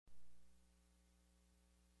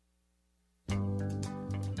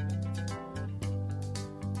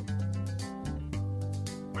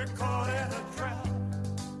caught in a trap.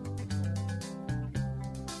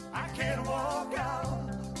 I can't walk out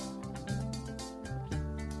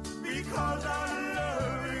because I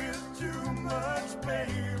love you too much,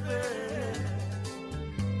 baby.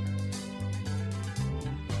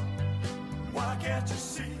 Why can't you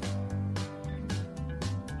see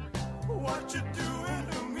what you're doing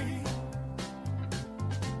to me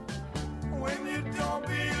when you don't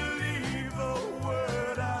believe a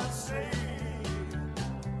word I say?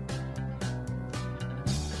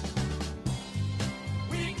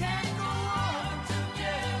 We can't go on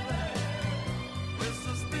together with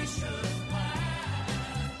suspicious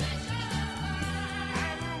minds,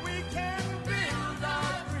 and we can build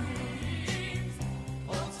our dreams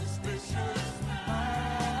on suspicious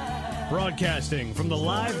minds. Broadcasting from the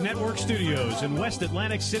Live Network studios in West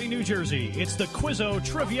Atlantic City, New Jersey, it's the Quizzo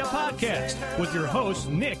Trivia Podcast with your hosts,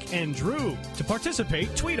 Nick and Drew. To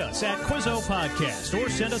participate, tweet us at Quizzo Podcast or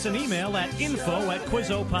send us an email at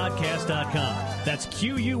info@QuizzoPodcast.com. That's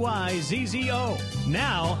QUIZZO.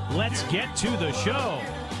 Now, let's get to the show.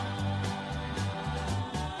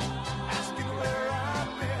 Asking where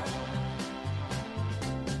I've been.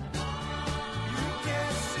 You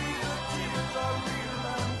can't see the tears are real,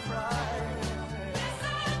 I'm crying.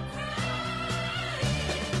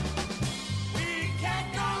 We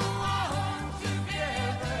can't go on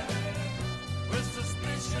together with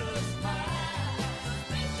suspicious minds,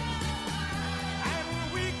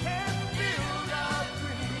 and we can build our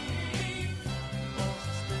dreams on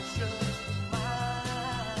suspicious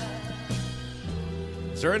minds.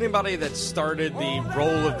 Is there anybody that started the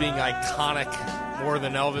role of being iconic more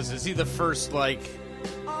than Elvis? Is he the first, like,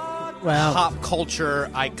 Well, pop culture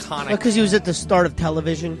iconic? because he was at the start of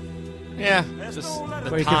television, Yeah, just the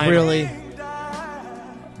where he time. could really.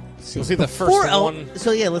 See, Was he the before first one?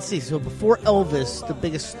 So yeah, let's see. So before Elvis, the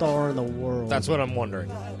biggest star in the world. That's what I'm wondering.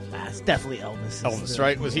 It's definitely Elvis. Elvis,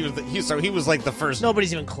 right? He was like the first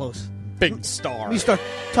Nobody's even close. big star. You start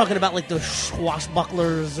talking about like the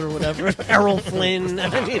swashbucklers or whatever, Errol Flynn.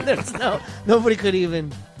 I mean, there's nobody could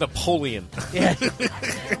even. Napoleon, Yeah,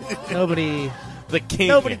 nobody. the king,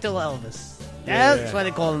 Nobody till Elvis. Yeah. That's why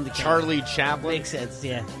they call him the king. Charlie Chaplin. Makes sense.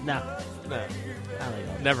 Yeah. No. No, I don't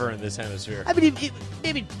know. never in this hemisphere. I mean,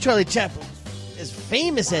 maybe Charlie Chaplin is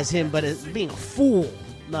famous as him, but as being a fool,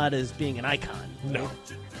 not as being an icon. No,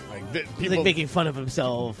 like He's people. like making fun of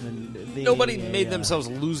himself and being Nobody a, made themselves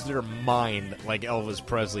lose their mind like Elvis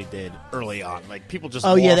Presley did early on. Like people just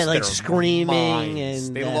Oh, yeah, lost that, like, their screaming minds.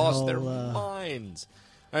 and They that lost their whole, minds.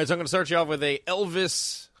 All right, so I'm going to start you off with a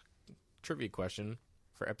Elvis trivia question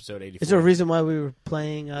for episode 84. Is there a reason why we were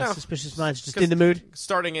playing No. Suspicious Minds? Just in the mood?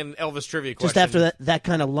 Starting an Elvis trivia question. Just after that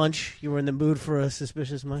kind of lunch, you were in the mood for a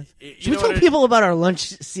Suspicious Mind? You Should we know tell what it- people about our lunch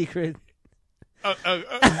secret?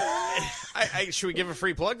 Should we give a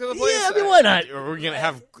free plug to the place? Yeah, I mean, why not? Are we going to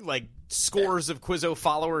have like scores of Quizzo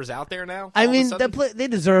followers out there now? I all of a mean, sudden? they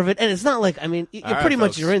deserve it, and it's not like you're All right, pretty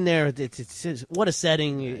much folks. you're in there. It's what a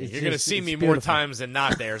setting. It's You're going to just- see it's me more beautiful. times than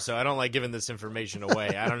not there, so I don't like giving this information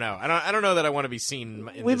away. I don't know. I don't know that I want to be seen.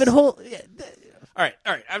 We've this. been All right.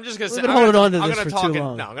 I'm just going to say. We've been holding on to I'm this gonna for talk too in,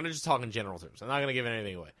 long. No, I'm going to just talk in general terms. I'm not going to give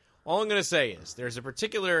anything away. All I'm going to say is there's a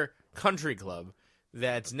particular country club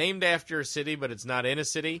that's named after a city, but it's not in a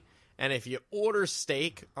city. And if you order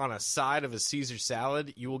steak on a side of a Caesar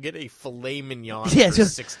salad, you will get a filet mignon for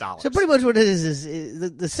 $6. So pretty much what it is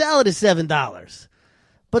the salad is $7,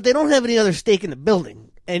 but they don't have any other steak in the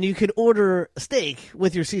building, and you could order a steak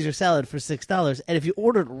with your Caesar salad for $6. And if you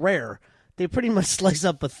ordered rare, they pretty much slice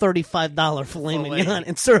up a $35 filet mignon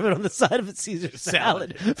and serve it on the side of a Caesar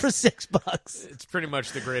salad for $6. It's pretty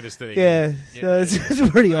much the greatest thing. Yeah, so it's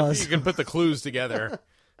pretty You awesome. can put the clues together.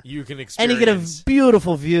 You can experience. And you get a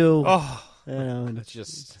beautiful view. Oh, You know, and that's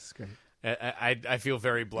just. it's great. I feel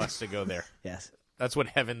very blessed to go there. Yes. That's what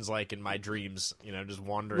heaven's like in my dreams. You know, just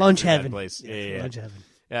wandering. Lunch through that heaven. place. Yes, Yeah. lunch heaven.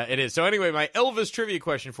 Yeah, it is. So anyway, my Elvis trivia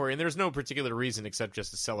question for you, and there's no particular reason except just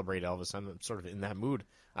to celebrate Elvis. I'm sort of in that mood.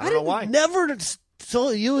 I don't know why. Never saw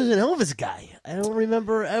you as an Elvis guy. I don't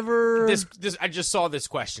remember ever. This I just saw this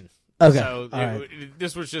question. Okay. So All right.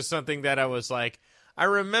 this was just something that I was like, I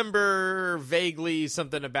remember vaguely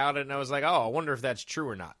something about it, and I was like, oh, I wonder if that's true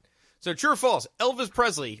or not. So true or false, Elvis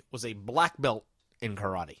Presley was a black belt in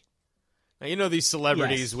karate. Now, you know these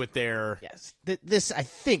celebrities Yes. with their... Yes. This, I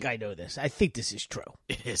think I know this. I think this is true.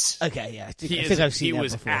 It is. Okay, yeah. I think I've seen he that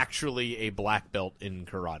was before. actually a black belt in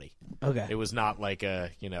karate. Okay. It was not like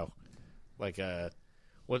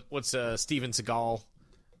what's Steven Seagal?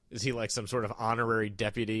 Is he like some sort of honorary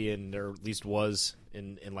deputy, or at least was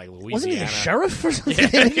in like Louisiana? Wasn't he a sheriff or something?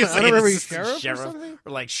 Yeah, he's like Honorary a sheriff or something?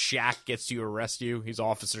 Or like Shaq gets to arrest you. He's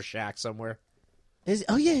Officer Shaq somewhere.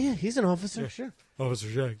 Oh, yeah. He's an officer. Sure. Officer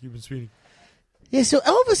Jack, you've been speeding. Yeah, so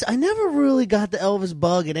Elvis, I never really got the Elvis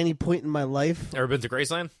bug at any point in my life. Ever been to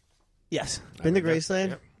Graceland? Yes. Been to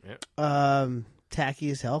Graceland. Yep. Tacky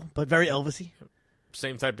as hell, but very Elvis-y.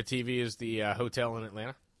 Same type of TV as the hotel in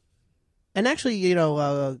Atlanta. And actually, you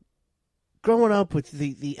know, growing up with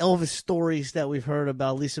the Elvis stories that we've heard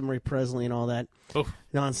about Lisa Marie Presley and all that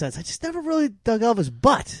nonsense, I just never really dug Elvis.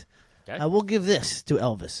 But I will give this to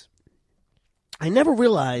Elvis. I never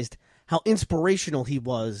realized how inspirational he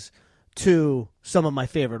was to some of my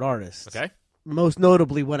favorite artists. Okay. Most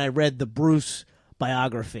notably when I read the Bruce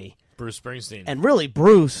biography. Bruce Springsteen. And really,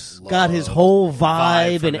 Bruce got his whole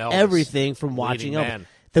vibe and Elvis. everything from watching Leading Elvis. man.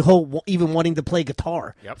 The whole, even wanting to play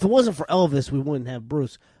guitar. Yep. If it wasn't for Elvis, we wouldn't have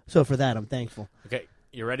Bruce. So for that, I'm thankful. Okay,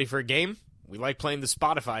 you ready for a game? We like playing the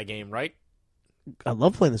Spotify game, right? I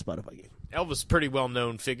love playing the Spotify game. Elvis, pretty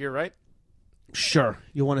well-known figure, right? Sure.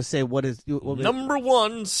 You want to say what is... Number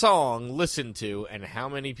one song listened to, and how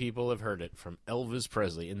many people have heard it from Elvis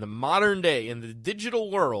Presley. In the modern day, in the digital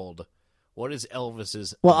world, what is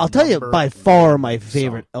Elvis's Well, I'll tell you number by far one my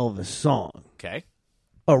favorite song? Elvis song. Okay.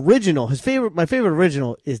 Original. My favorite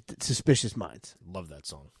original is Suspicious Minds. Love that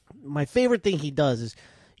song. My favorite thing he does is,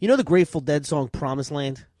 you know the Grateful Dead song Promised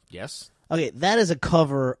Land? Yes. Okay, that is a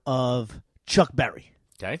cover of Chuck Berry.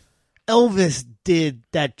 Okay. Elvis did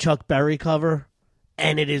that Chuck Berry cover,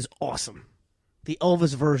 and it is awesome. The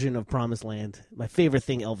Elvis version of Promised Land, my favorite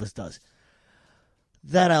thing Elvis does.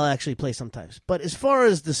 That I'll actually play sometimes. But as far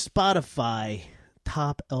as the Spotify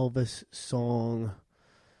top Elvis song,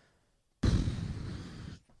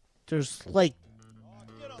 there's like,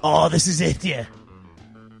 oh, this is it, yeah.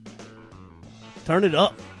 Turn it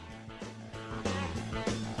up.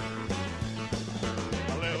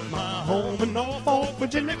 My home in Norfolk,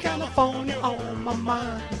 Virginia, California on my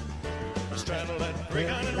mind. Straddle that great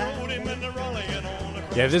county road, him and the Raleigh and on the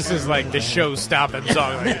Yeah, this is like the show-stopping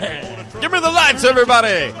song. Give me the lights,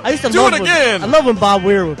 everybody! I used to Do love it again! I love when Bob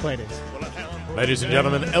Weir would play this. Ladies and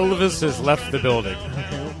gentlemen, Elvis has left the building.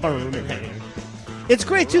 It's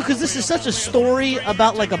great too because this is such a story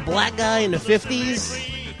about like a black guy in the 50s,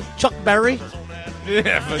 Chuck Berry,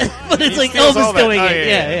 Yeah, but it's he like steals all Elvis that. doing Oh, it.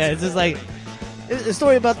 Yeah. It's just like a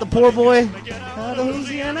story about the poor boy out of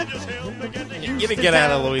Louisiana. You didn't get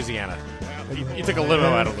out of Louisiana. You took a limo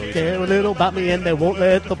out of Louisiana. Care a little about me and they won't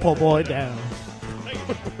let the poor boy down.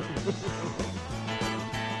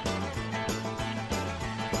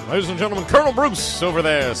 Ladies and gentlemen, Colonel Bruce over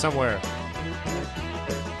there somewhere.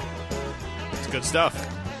 It's good stuff.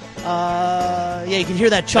 Yeah, you can hear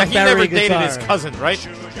that Chuck He Berry never guitar. dated his cousin, right?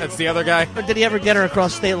 That's the other guy? Or did he ever get her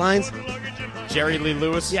across state lines? Jerry Lee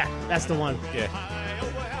Lewis? Yeah, that's the one. Yeah.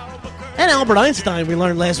 And Albert Einstein, we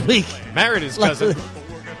learned last week. Married his cousin.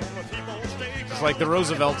 Just like the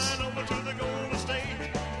Roosevelts.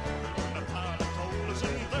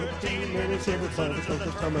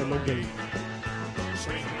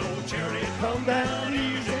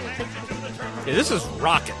 Yeah, this is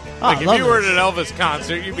rocking. Like, I if love you were at this. an Elvis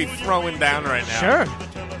concert, you'd be throwing down right now. Sure.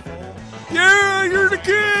 Yeah, you're the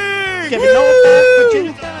king! Give Woo! me no back,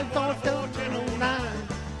 Virginia, California, 1009.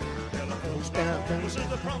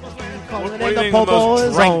 What do you think the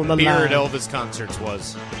most drank beer at Elvis concerts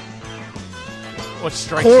was? What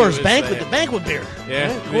strikes you Coors as banquet beer.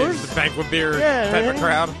 Yeah, Right, Coors. the banquet beer Yeah, type yeah, of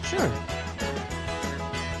crowd. Sure.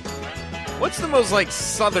 What's the most like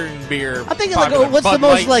Southern beer? I think like popular? what's the Bud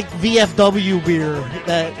most Light? like VFW beer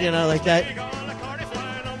that like that.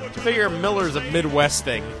 I figure Miller's a Midwest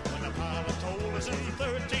thing.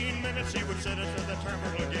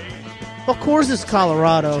 Well, Coors is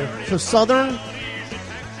Colorado, so Southern. I'm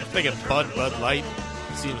thinking Bud Light.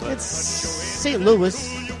 Seems like It's St. Louis.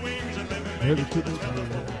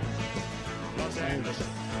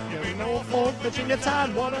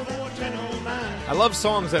 I love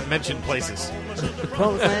songs that mention places.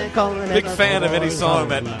 Big Big fan of any song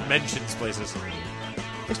that mentions places.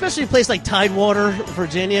 especially a place like Tidewater,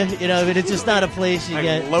 Virginia. You know, I mean, it's just not a place you Like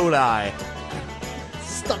get Lodi.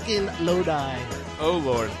 stuck in Lodi. Oh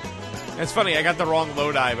Lord. It's funny, I got the wrong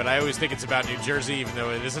Lodi, but I always think it's about New Jersey, even though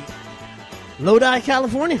it isn't. Lodi,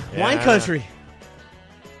 California, wine Yeah. country.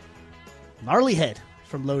 Gnarly Head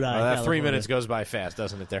from Lodi. Well, that California. 3 minutes goes by fast,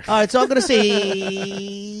 doesn't it? There. All right, so I'm going to say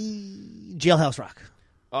Jailhouse Rock.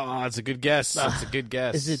 Oh, that's a good guess. That's a good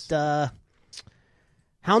guess. Is it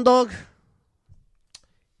Hound Dog?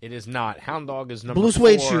 It is not. Hound Dog is number Blue 4,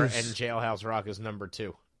 Suede Shoes. and Jailhouse Rock is number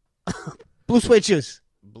 2. Blue Suede Shoes.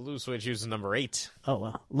 Blue Suede Shoes is number 8. Oh,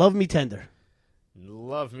 wow. Love Me Tender.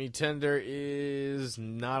 Love Me Tender is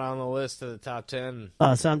not on the list of the top 10.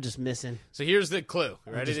 Oh, so I'm just missing. So here's the clue.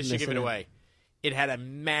 Ready? just This should give missing it it. away. it had a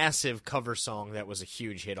massive cover song that was a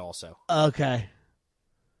huge hit also. Okay.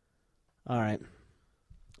 All right.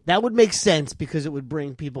 That would make sense because it would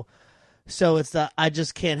bring people. So it's the I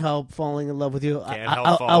just can't help falling in love with you.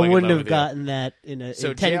 I wouldn't have gotten that in 10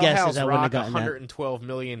 guesses. I wouldn't have gotten 112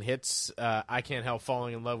 million hits. I can't help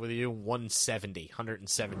falling in love with you. 170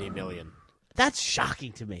 million. That's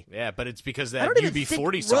shocking to me. Yeah, but it's because that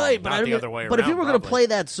UB40 song, right, not the other way around. But if you were going to play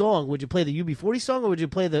that song, would you play the UB40 song or would you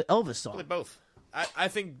play the Elvis song? Play both. I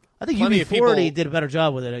think UB40 did a better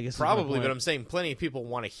job with it, I guess. Probably, but I'm saying plenty of people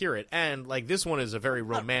want to hear it. And, like, this one is a very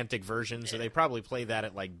romantic version, so they probably play that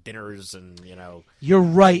at, like, dinners and, You're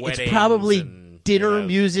right. It's probably dinner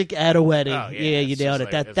music at a wedding. Oh, yeah, you nailed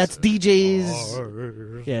it. Like, that's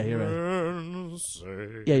DJs. Yeah, you're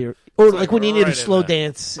right. Yeah, or like when you need a slow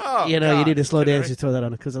dance. Oh, you need a slow dance, you throw that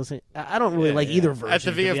on it. Because I was saying, I don't really like either version. At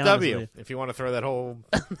the VFW, if you want to throw that whole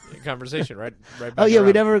conversation right back Oh, yeah, around.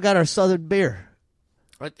 We never got our Southern beer.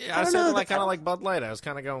 But I said kind of like Bud Light. I was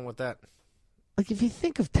kind of going with that. Like if you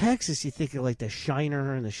think of Texas, you think of like the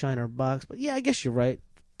Shiner and the Shiner box. But yeah, I guess you're right.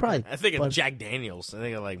 Probably. I think of Jack Daniels. I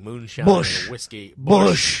think of like moonshine, Bush, and whiskey,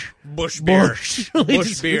 Bush beer, Bush beer. We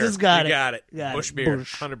just got it. Bush beer,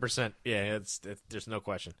 100%. Yeah, there's no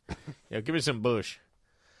question. Give me some Bush.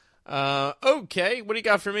 Okay, what do you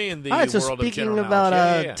got for me in the world of general knowledge? Speaking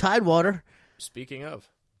about Tidewater. Speaking of.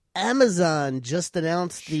 Amazon just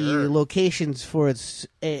announced the locations for its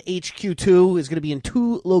HQ2 is going to be in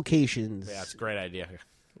 2 locations. Yeah, that's a great idea.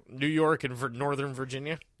 New York and Northern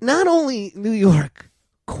Virginia? Not only New York,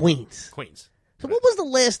 Queens. So right. What was the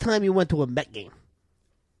last time you went to a Met game?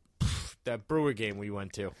 That Brewer game we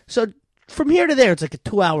went to. So from here to there, it's like a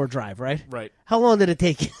 2-hour drive, right? Right. How long did it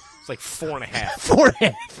take you? It's like 4.5.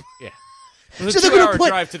 4.5. Yeah. It was a so 2-hour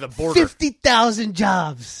drive to the border. 50,000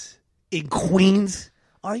 jobs in Queens?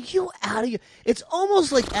 Are you out of your... It's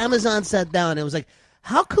almost like Amazon sat down and it was like,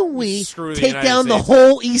 how can we take down the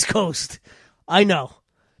whole East Coast? I know.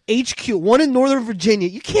 HQ, one in Northern Virginia.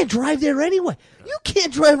 You can't drive there anyway. You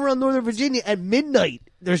can't drive around Northern Virginia at midnight.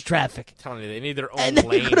 There's traffic. I'm telling you, they need their own lane. And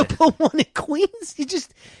then you're going to put one in Queens?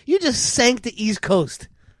 You just sank the East Coast.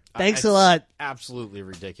 Thanks a lot. Absolutely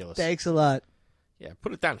ridiculous. Thanks a lot. Yeah,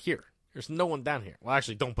 put it down here. There's no one down here. Well,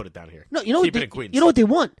 actually, don't put it down here. No, you know Keep it in Queens. You know what they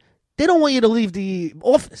want? They don't want you to leave the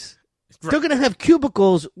office. Right. They're going to have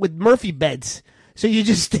cubicles with Murphy beds. So you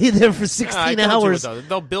just stay there for 16 hours.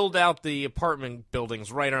 They'll build out the apartment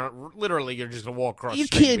buildings right on. Literally, you're just going to walk across the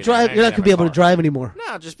street. You can't drive. You're not going to be able to drive anymore.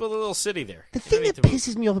 No, just build a little city there. The thing that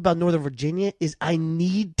pisses me off about Northern Virginia is I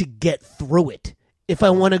need to get through it if I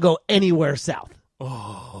want to go anywhere south.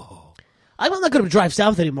 Oh. I'm not going to drive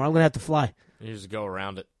south anymore. I'm going to have to fly. You just go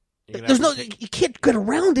around it. You can't get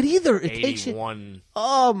around it either. It takes you.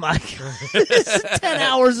 Oh my God! It's 10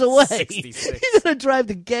 hours away. 66. You're gonna drive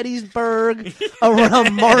to Gettysburg,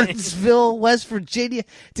 around Martinsville, West Virginia,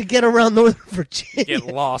 to get around Northern Virginia. Get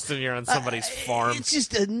lost and you're on somebody's farm. It's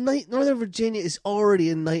just a night. Northern Virginia is already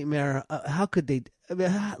a nightmare. How could they? I mean,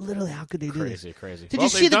 literally, how could they do this? Crazy. Did you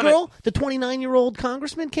see the girl? The 29-year-old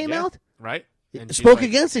congressman came out. Right. And spoke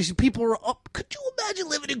against it. People were up. Could you imagine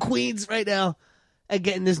living in Queens right now? And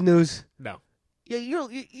getting this news. No. Yeah,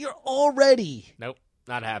 you're already. Nope,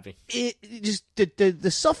 not happy. It just the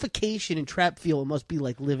suffocation and trap feel must be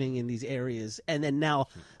like living in these areas, and then now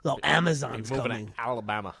Amazon's coming. To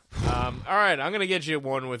Alabama. All right, I'm gonna get you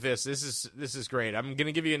one with this. This is great. I'm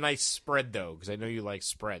gonna give you a nice spread though, because I know you like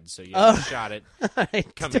spreads, so you have a shot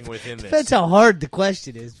at coming within this. Depends how hard the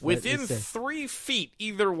question is. Within 3 feet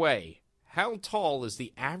either way. How tall is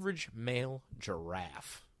the average male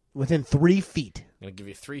giraffe? Within 3 feet. I'm going to give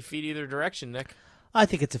you 3 feet either direction, Nick. I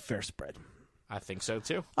think it's a fair spread. I think so,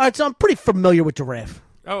 too. All right, so I'm pretty familiar with giraffe.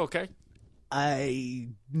 Oh, okay. I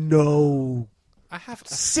know I have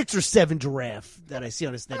 6 or 7 giraffe that I see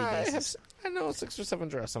on a steady basis. I know 6 or 7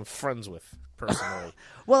 giraffes I'm friends with, personally.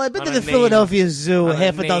 Well, I've been to the Philadelphia Zoo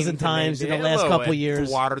half a dozen times in the last couple of years.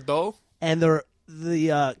 Eduardo. And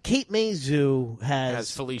the Cape May Zoo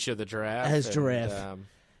has Felicia the giraffe. Has giraffe.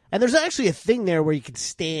 And there's actually a thing there where you can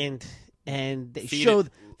stand and they show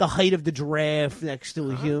the height of the giraffe next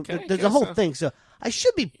to a human. There's a whole thing. So I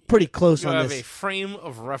should be pretty close on this. You have a frame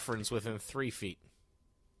of reference within 3 feet.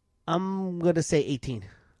 I'm going to say 18.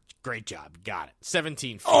 Great job. Got it.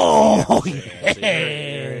 17 feet. Oh, yeah.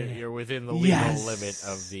 So you're within the legal limit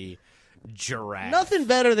of the giraffe. Nothing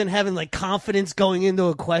better than having like confidence going into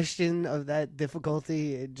a question of that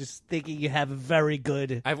difficulty and just thinking you have a very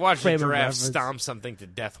good I've watched frame a giraffe of stomp something to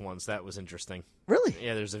death once. That was interesting. Really?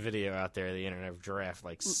 Yeah, there's a video out there on the internet of giraffe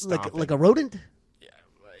like stomping. Like a rodent?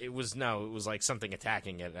 It was like something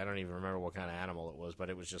attacking it. I don't even remember what kind of animal it was, but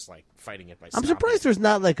it was just like fighting it by I'm stopping surprised it. there's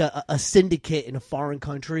not like a syndicate in a foreign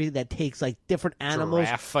country that takes like different animals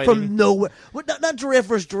Giraffe fighting? from nowhere. Well, not giraffe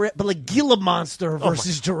versus giraffe, but like Gila monster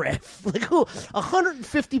versus giraffe. Like who?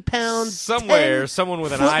 150 pounds. Somewhere, someone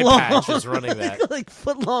with an eye patch is running that. Like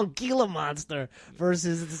foot long Gila monster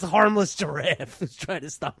versus this harmless giraffe who's trying to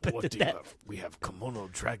stop it to death. We have Kimono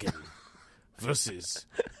Dragon versus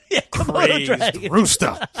Yeah, Komodo Crazed dragon.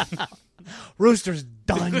 Rooster. Rooster's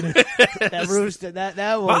done. That rooster.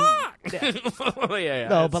 That one. yeah.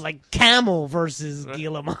 No, but like camel versus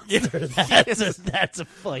Gila monster. That's a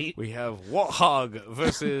fight. We have Warthog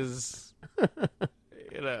versus.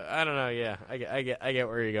 I don't know. Yeah, I get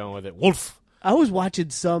where you're going with it. Wolf. I was watching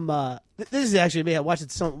some. This is actually me. I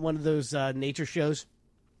watched one of those nature shows,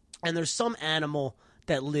 and there's some animal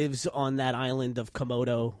that lives on that island of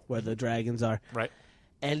Komodo where the dragons are. Right.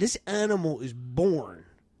 And this animal is born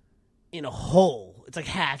in a hole. It's like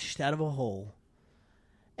hatched out of a hole,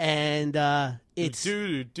 and it's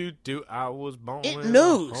I was born. it in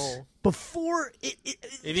knows a hole. before It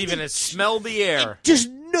even has smelled the air. It just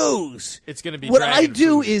knows. It's going to be. What I dragon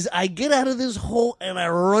do food. is I get out of this hole and I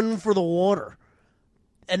run for the water.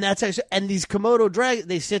 And that's actually, and these Komodo dragons,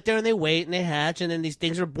 they sit there and they wait and they hatch, and then these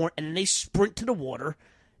things are born, and then they sprint to the water,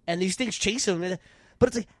 and these things chase them. But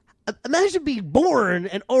it's like, imagine being born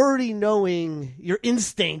and already knowing your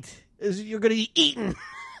instinct is you're going to be eaten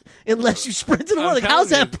unless you sprint to the water. Like,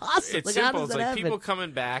 how's that possible? It's Like, simple. how does It's that like happen? people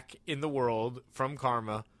coming back in the world from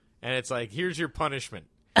karma, and it's like, here's your punishment.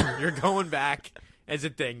 You're going back as a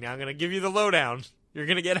thing. Now I'm going to give you the lowdown. You're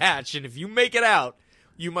going to get hatched, and if you make it out,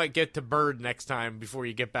 you might get to bird next time before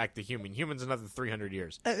you get back to human. Humans another 300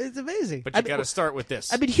 years. It's amazing. But you got to start with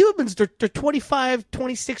this. I mean, humans, they're 25,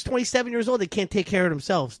 26, 27 years old. They can't take care of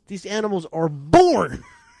themselves. These animals are born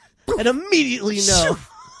and immediately know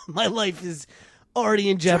my life is already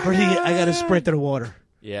in jeopardy. I got to sprint to the water.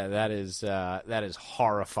 Yeah, that is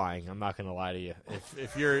horrifying. I'm not going to lie to you.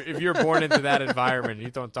 If you're born into that environment,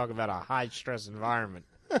 you don't talk about a high stress environment.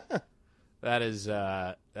 That is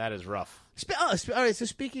rough. All right, so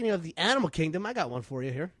speaking of the animal kingdom, I got one for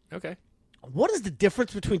you here. Okay. What is the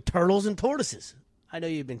difference between turtles and tortoises? I know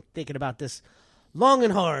you've been thinking about this long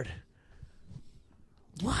and hard.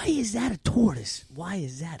 Why is that a tortoise? Why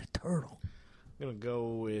is that a turtle? I'm going to go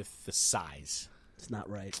with the size. It's not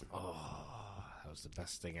right. That was the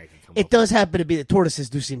best thing I could come up It does happen to be that tortoises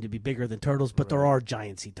do seem to be bigger than turtles, but there are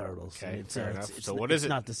giant sea turtles. with. Okay, And fair enough. it's So what is it's it?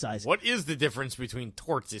 not the size. What is the difference between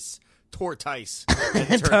tortice,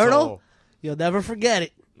 And turtle? You'll never forget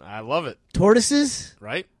it. I love it. Tortoises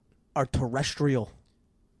Right? are terrestrial.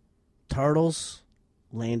 Turtles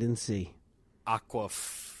land in sea.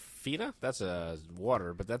 Aquafina? That's a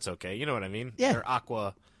water, but that's okay. You know what I mean? Yeah. They're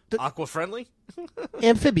aqua friendly?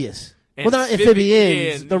 Amphibious. Well, they're not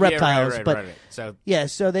amphibians, the reptiles, right. but So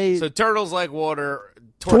so turtles like water.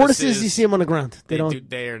 tortoises, you see them on the ground. They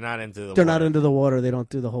They are not into the water. They're not into the water. They don't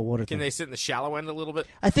do the whole water Can thing. they sit in the shallow end a little bit?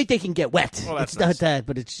 I think they can get wet. Well, that's it's nice. not that,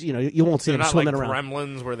 but it's you won't see They're them not swimming like around.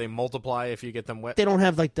 gremlins where they multiply if you get them wet. They don't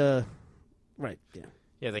have like the right. Yeah.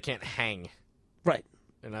 Yeah, they can't hang. Right.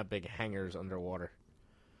 They're not big hangers underwater.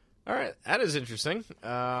 All right, that is interesting.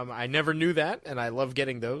 I never knew that, and I love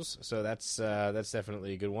getting those. So that's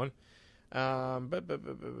definitely a good one. But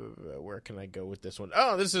where can I go with this one?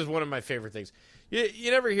 Oh, this is one of my favorite things.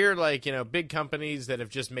 You never hear big companies that have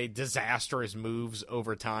just made disastrous moves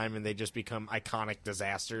over time, and they just become iconic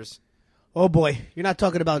disasters. Oh boy, you're not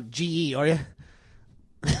talking about GE, are you?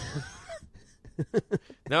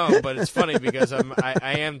 No, but it's funny because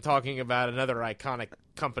I am talking about another iconic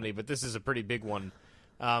company, but this is a pretty big one.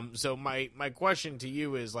 So my question to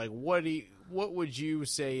you is what would you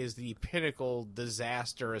say is the pinnacle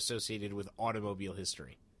disaster associated with automobile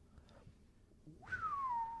history?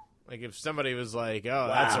 Like if somebody was like, "Oh,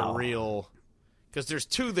 that's a real," because there's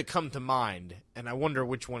two that come to mind, and I wonder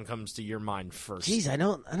which one comes to your mind first. Jeez, I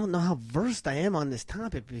don't know how versed I am on this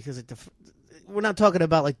topic because we're not talking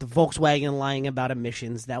about like the Volkswagen lying about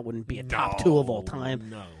emissions. That wouldn't be a top two of all time.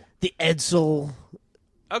 No. The Edsel.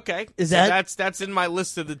 Okay, Is so that- that's in my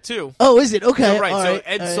list of the two. Oh, is it? Okay. So, right. all So right,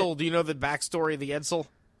 Edsel, all right. do you know the backstory of the Edsel?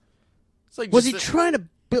 It's like Was just he trying to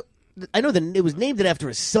build? I know that it was named after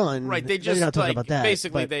his son. Right, they You're just not talking about that.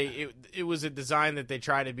 basically but- it was a design that they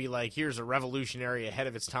tried to be like, here's a revolutionary, ahead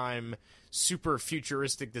of its time, super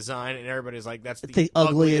futuristic design, and everybody's like, that's the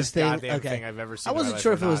ugliest thing. goddamn Okay. thing I've ever seen. I in my wasn't life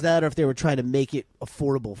sure or if it was not. that or if they were trying to make it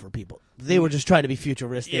affordable for people. They were just trying to be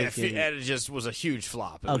futuristic. Yeah, and- and it just was a huge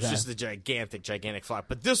flop. It was Okay. just a gigantic flop.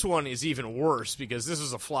 But this one is even worse because this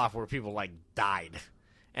is a flop where people died.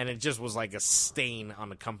 and it just was like a stain on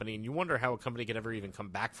the company. And you wonder how a company could ever even come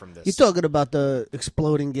back from this. You're talking about the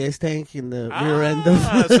exploding gas tank in the rear end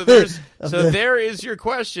of there is your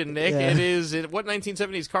question, Nick. Yeah. What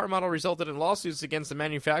 1970s car model resulted in lawsuits against the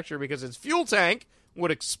manufacturer because its fuel tank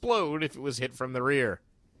would explode if it was hit from the rear?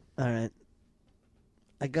 All right.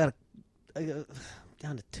 I got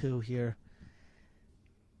down to 2 here.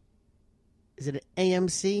 Is it an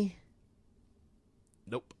AMC?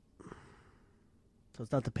 Nope. So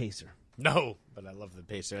it's not the Pacer. No, but I love the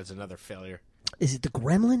Pacer. That's another failure. Is it the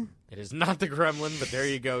Gremlin? It is not the Gremlin, but there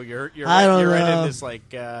you go. You're I don't right know. in this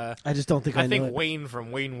like. I just don't think I know think it. Wayne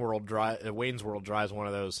from Wayne's World drives one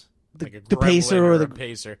of those. The- Like a the Gremlin Pacer or a the-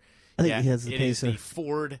 Pacer. I think he has the It is Pacer. the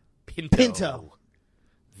Ford Pinto. Pinto.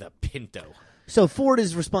 The Pinto. So Ford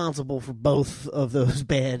is responsible for both of those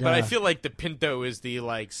bad. But I feel like the Pinto is the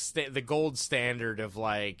the gold standard of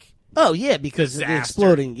like Oh yeah, because of the disaster.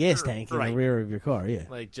 exploding gas tank in Right. the rear of your car. Yeah.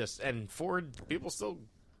 and Ford people still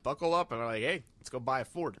buckle up and are like, hey, let's go buy a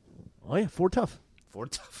Ford. Oh yeah, Ford tough.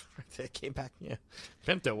 Ford tough. It came back. Yeah,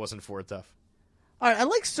 Pinto wasn't Ford tough. All right, I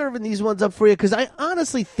like serving these ones up for you because I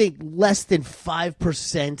honestly think less than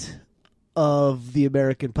 5% of the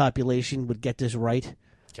American population would get this right.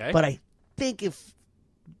 Okay, But I think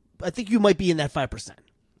you might be in that 5%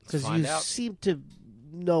 because find you out. seem to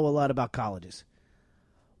know a lot about colleges.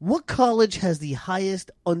 What college has the highest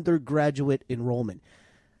undergraduate enrollment?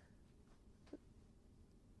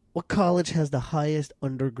 What college has the highest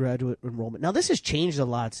undergraduate enrollment? Now this has changed a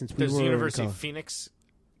lot since we does were the in University of college. Phoenix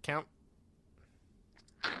count?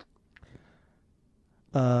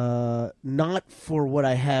 Not for what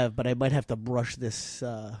I have, but I might have to brush this.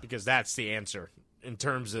 Because that's the answer in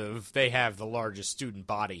terms of they have the largest student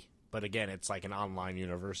body. But again, it's like an online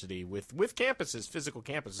university with campuses, physical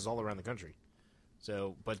campuses all around the country.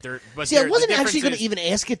 So, See, I wasn't actually going to even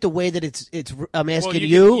ask it the way that it's. I'm asking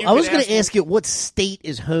you. I was going to ask it what state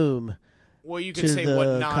is home. Well, you to could say the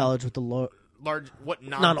what college with the what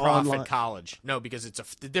Not online. nonprofit college? No, because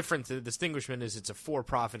the difference, the distinguishment is it's a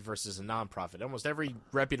for-profit versus a nonprofit. Almost every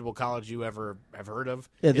reputable college you ever have heard of.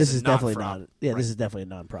 Yeah, this is a definitely non-profit. not. Yeah, Right. this is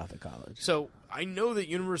definitely a nonprofit college. So I know that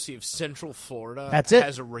University of Central Florida That's it.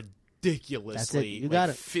 has a ridiculously That's it. You got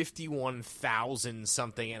it. 51,000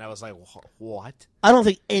 something, and I was like, what? I don't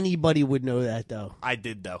think anybody would know that though. I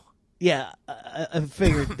did though. Yeah, I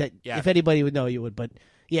figured that Yeah. if anybody would know, you would. But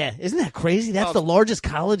yeah, isn't that crazy? That's Well, the largest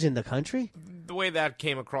college in the country, The way that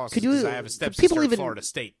came across Could is because you- I have a could stepsister people at even- Florida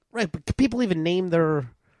State. right? But could people even name their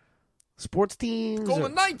sports teams? Golden or-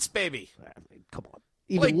 Knights, baby. I mean, come on,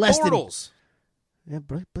 even Blake less Bortles. than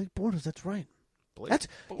Blake Bortles. That's right. Blake That's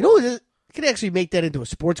Bortles. you know what, you could actually make that into a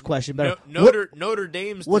sports question. Better. Notre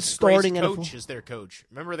Dame's what's disgraced starting at a coach is their coach.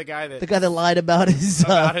 Remember the guy that the guy that lied about his,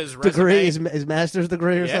 About his degree, resume? his master's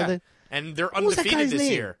degree or yeah, something. and they're What was that undefeated guy's this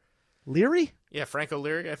name? year. Leary? Yeah, Frank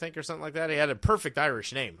O'Leary, I think, or something like that. He had a perfect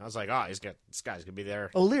Irish name. I was like, this guy's gonna be there.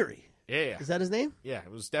 O'Leary. Yeah, Is that his name? yeah. It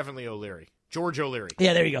was definitely O'Leary, George O'Leary.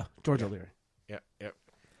 Yeah, there you go. George O'Leary. Yeah. All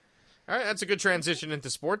right, that's a good transition into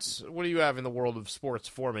sports. What do you have in the world of sports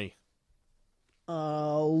for me?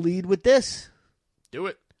 I'll lead with this. Do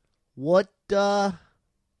it. What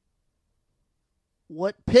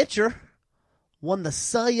pitcher won the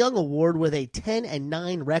Cy Young Award with a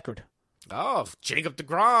 10-9 record? Oh, Jacob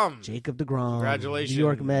DeGrom. Jacob DeGrom. Congratulations. New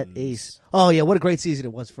York Met ace. Oh, yeah, what a great season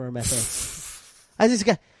it was for him, I think. I just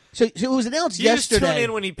got so it was announced You just yesterday. tune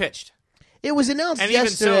in when he pitched. It was announced And even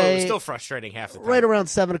so, it yesterday. was still frustrating half the time. right around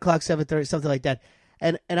 7 o'clock, 7:30, something like that.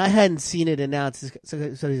 And I hadn't seen it announced. So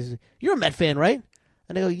he says, "You're a Met fan, right?"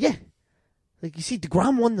 And I go, "Yeah." Like, you see,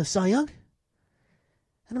 DeGrom won the Cy Young,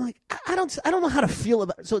 and I'm like, I don't know how to feel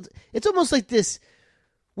about it. So it's almost like this.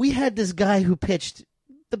 We had this guy who pitched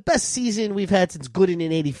the best season we've had since Gooden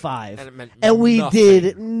in '85, And it meant and we nothing.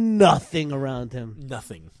 did nothing around him.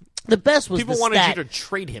 Nothing. The best was People the wanted stat. you to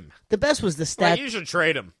trade him. The best was the Like, stat you should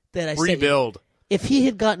trade him. that I said. Rebuild. If he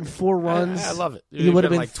had gotten 4 runs, I love it. He would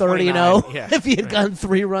have been like 30-0. 29. Yeah. If he had gotten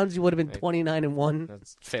 3 runs, he would have been 29-1.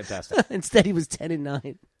 That's fantastic. Instead, he was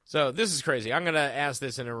 10-9. So this is crazy. I'm going to ask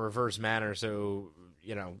this in a reverse manner, so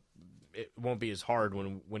it won't be as hard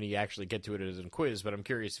when you actually get to it as a quiz. But I'm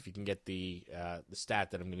curious if you can get the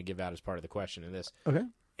stat that I'm going to give out as part of the question in this. Okay.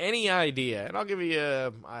 Any idea? And I'll give you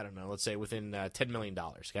I don't know. Let's say within $10 million.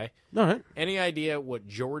 Okay. All right. Any idea what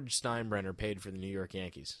George Steinbrenner paid for the New York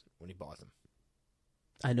Yankees when he bought them?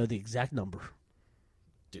 I know the exact number.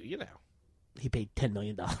 Do you know? He paid $10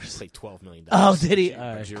 million. It's like $12 million. Oh, did he? But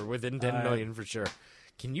All right. you're within All $10 right. million for sure.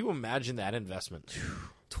 Can you imagine that investment?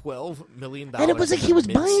 $12 million. And it was like in he was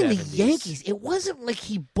buying the mid-70s. Yankees. It wasn't like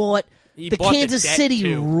he bought He the bought Kansas debt, City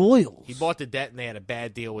too. Royals. He bought the debt, and they had a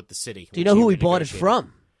bad deal with the city. Do you know who he bought it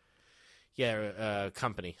from?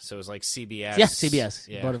 company. So it was like CBS. Yeah, CBS.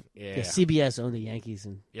 Yeah, CBS owned the Yankees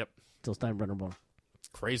and Yep. till Steinbrenner bought 'em.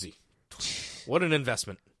 Crazy. What an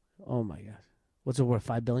investment. Oh my God, what's it worth?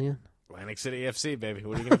 $5 billion. Atlantic City FC, baby.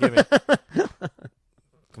 What are you going to give me?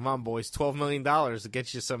 Come on, boys. $12 million to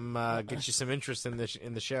get you some interest in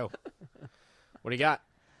the show. What do you got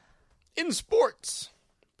in sports?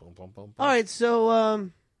 Boom, boom, boom, boom. All right,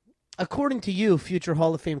 so according to you, future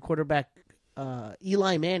Hall of Fame quarterback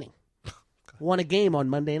Eli Manning won a game on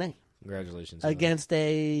Monday night. Congratulations against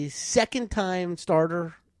a second-time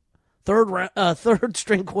starter, third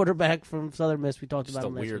string quarterback from Southern Miss. We talked Just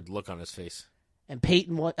about a him weird look on his face. And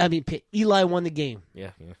Eli won the game.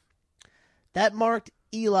 Yeah. That marked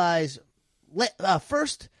Eli's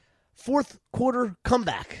first fourth quarter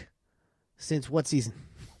comeback since what season?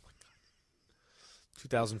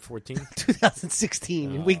 2014?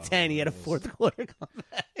 2016. In Week 10, he had a fourth quarter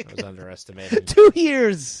comeback. I was underestimating. 2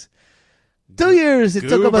 years. 2 years. It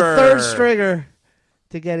took him a third stringer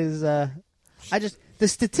to get his. The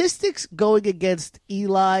statistics going against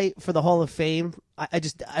Eli for the Hall of Fame. I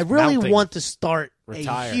really want to start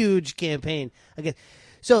a huge campaign again.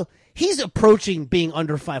 So he's approaching being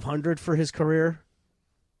under 500 for his career.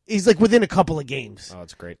 He's like within a couple of games. Oh,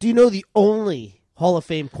 that's great. Do you know the only Hall of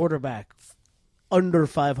Fame quarterback under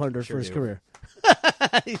 500 for his career?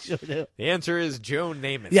 You sure do. The answer is Joe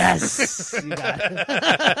Namath. Yes. You got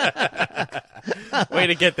it. Way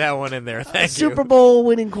to get that one in there. Thank you. Super Bowl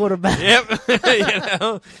winning quarterback. Yep.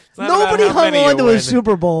 Nobody hung on to a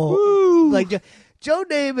Super Bowl. Woo. Like Joe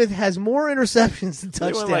Namath has more interceptions than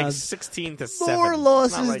touchdowns. They won like 16-7. More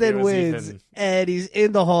losses than wins. And he's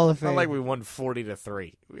in the Hall of Fame. Not like we won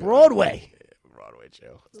 40-3. Broadway.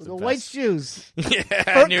 Joe. The white shoes. Yeah,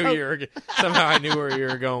 I knew you were. Somehow I knew where you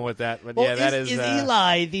were going with that. But yeah, that is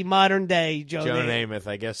Eli the modern day Joe Namath?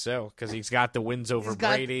 I guess so, because he's got the wins over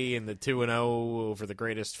Brady and the 2-0 over the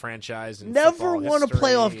greatest franchise in never football won history. A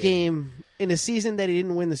playoff game in a season that he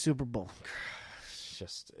didn't win the Super Bowl.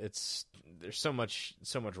 There's so much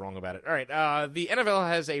wrong about it. All right, the NFL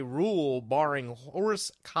has a rule barring horse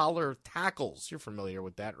collar tackles. You're familiar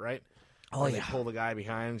with that, right? Oh, Where they pull the guy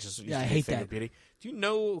behind. I hate that. Pity. Do you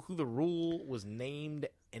know who the rule was named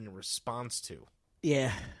in response to?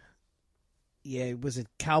 Yeah. Yeah, it was a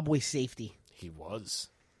Cowboy safety. He was.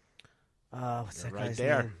 What's that right guy's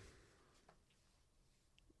there. name?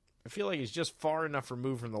 I feel like he's just far enough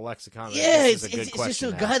removed from the lexicon. Yeah, it's just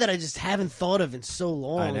a guy that I just haven't thought of in so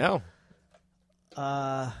long. I know.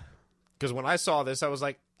 Because when I saw this, I was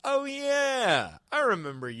like, oh, yeah, I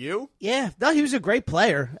remember you. Yeah, no, he was a great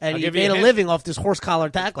player, and he made a hint. living off this horse collar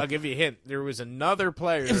tackle. I'll give you a hint. There was another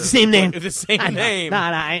player. The same name. The same name.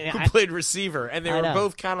 Who played receiver, and they were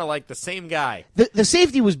both kind of like the same guy. The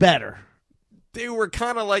safety was better. They were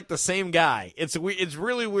kind of like the same guy. It's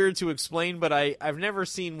really weird to explain, but I've never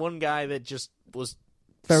seen one guy that just was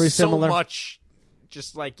very similar. So much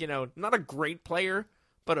just like, not a great player,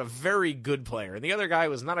 but a very good player. And the other guy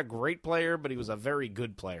was not a great player, but he was a very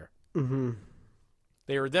good player. Mm-hmm.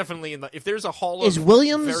 They were definitely in the. If there's a hall of Is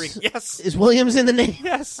Williams? Yes. Is Williams in the name?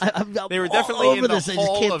 Yes. I'm they were definitely in the this.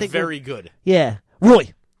 hall of very good. Yeah,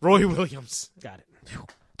 Roy Williams. Got it.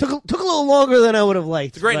 Took a little longer than I would have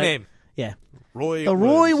liked. It's a great name. Yeah,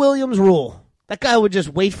 Roy Williams rule. That guy would just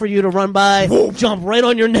wait for you to run by, jump right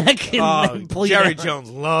on your neck, and pull you Jerry down. Jones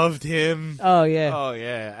loved him. Oh, yeah. Oh,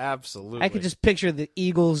 yeah, absolutely. I could just picture the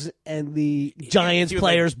Eagles and the Giants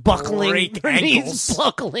players buckling. He's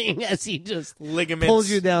buckling as he just pulls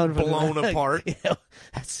you down. Blown apart. Yeah,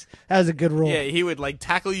 that was a good rule. Yeah, he would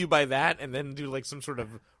tackle you by that and then do some sort of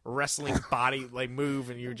wrestling body move,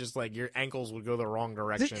 and you're just your ankles would go the wrong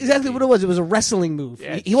direction. That's exactly what it was. It was a wrestling move.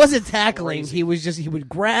 Yeah, he wasn't tackling. Crazy. He would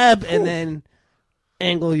grab and then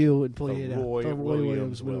angle you and pull you down. Roy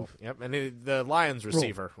Williams move. Yep, and the Lions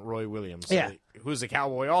receiver, Roy Williams, who's a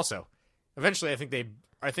Cowboy also. Eventually, I think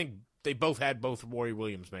they both had both Roy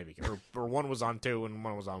Williams, maybe, or one was on 2 and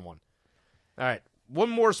one was on 1. All right, one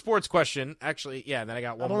more sports question. Actually, yeah, then I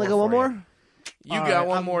got one. I've more only got one more. You got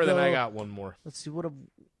one more, then I got one more. Let's see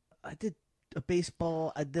I did a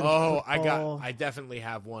baseball. I did. A football. I definitely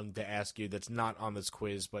have one to ask you that's not on this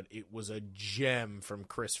quiz, but it was a gem from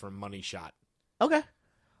Chris from Money Shot. Okay.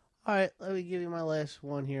 All right, let me give you my last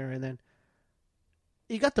one here, and then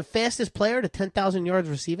you got the fastest player to 10,000 yards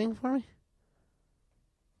receiving for me?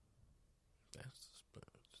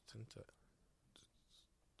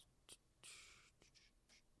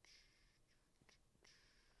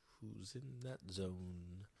 Who's in that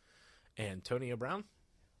zone? Antonio Brown?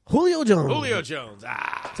 Julio Jones.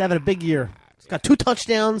 He's having a big year. He's got 2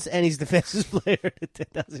 touchdowns, and he's the fastest player to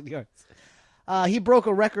 10,000 yards. He broke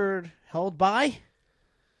a record held by?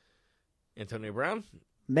 Antonio Brown?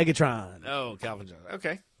 Megatron. Oh, Calvin Johnson.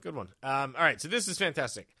 Okay, good one. All right, so this is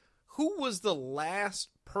fantastic. Who was the last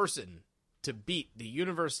person to beat the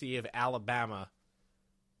University of Alabama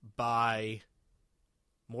by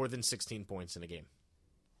more than 16 points in a game?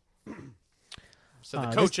 So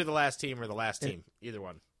the coach of the last team or the last team, either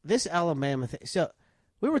one. This Alabama thing. So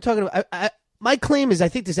we were talking about. My claim is I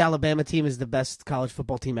think this Alabama team is the best college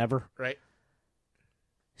football team ever. Right.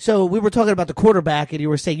 So we were talking about the quarterback, and you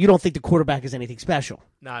were saying you don't think the quarterback is anything special.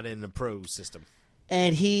 Not in the pro system.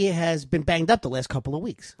 And he has been banged up the last couple of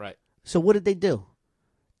weeks. Right. So what did they do?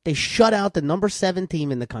 They shut out the number 7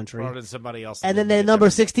 team in the country. Brought in somebody else. And then the number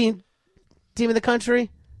 16 team in the country,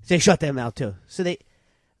 they shut them out too. So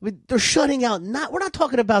they're shutting out. We're not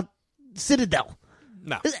talking about Citadel.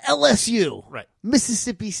 No. This is LSU. Right.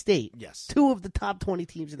 Mississippi State. Yes. 2 of the top 20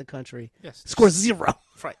 teams in the country. Yes. Score 0.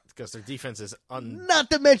 Right, because their defense is Not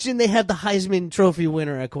to mention they have the Heisman Trophy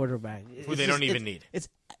winner at quarterback. who they don't even need. It's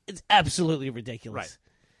absolutely ridiculous. Right.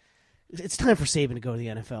 It's time for Saban to go to the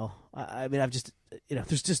NFL. I mean,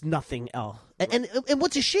 there's just nothing else. And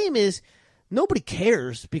what's a shame is nobody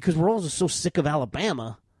cares because we're all just so sick of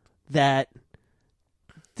Alabama that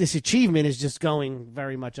this achievement is just going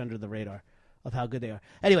very much under the radar of how good they are.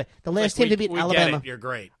 Anyway, the last team to beat Alabama. Get it. You're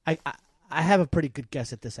great. I have a pretty good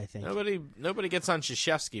guess at this, I think. Nobody gets on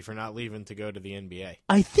Krzyzewski for not leaving to go to the NBA.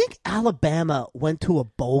 I think Alabama went to a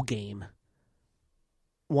bowl game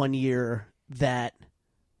one year that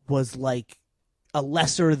was like a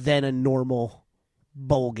lesser than a normal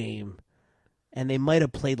bowl game, and they might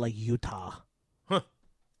have played like Utah. Huh.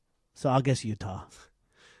 So I'll guess Utah.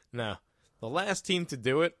 No. The last team to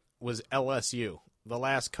do it was LSU. The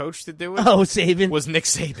last coach to do it Saban was Nick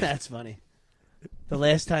Saban. That's funny. The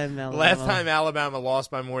last time Alabama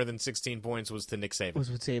lost by more than 16 points was to Nick Saban. Was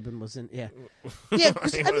what Saban was in. Yeah. Yeah,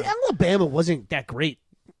 because Alabama wasn't that great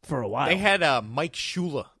for a while. They had Mike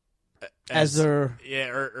Shula as their... Yeah,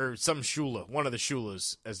 or some Shula, one of the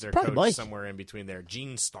Shulas as their Probably coach Mike. somewhere in between there.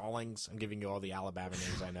 Gene Stallings. I'm giving you all the Alabama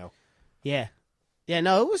names I know. Yeah. Yeah,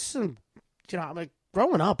 no, it was some... I'm like,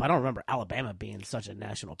 growing up, I don't remember Alabama being such a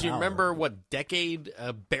national power. Do you remember what decade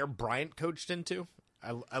Bear Bryant coached into?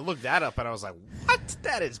 I looked that up and I was like, what?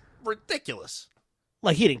 That is ridiculous.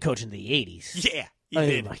 Like, he didn't coach in the 80s. Yeah, he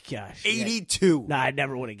did. Oh, my gosh. 82. Nah, I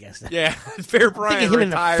never would have guessed that. Yeah, Bear Bryant him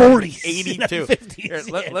retired in the 40s, 82. not 50s, Here,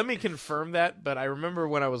 yeah. let me confirm that, but I remember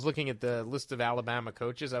when I was looking at the list of Alabama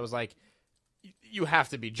coaches, I was like, you have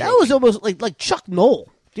to be joking. That was almost like Chuck Noll.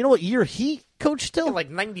 Do you know what year he coached still? Yeah, like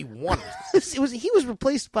 91. He was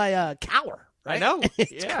replaced by Cower, right? I know.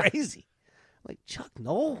 It's Yeah. crazy. Like Chuck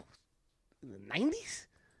Noll in the 90s?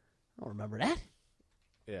 I don't remember that.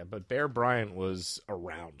 Yeah, but Bear Bryant was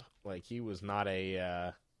around. Like he was not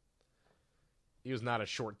a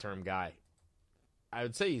short-term guy. I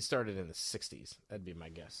would say he started in the 60s. That'd be my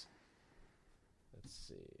guess. Let's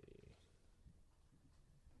see.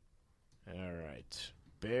 All right.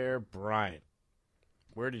 Bear Bryant.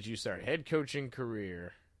 Where did you start? Head coaching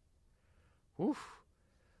career. Whew.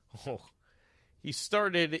 Oh. He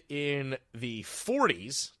started in the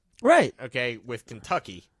 40s. Right. Okay, with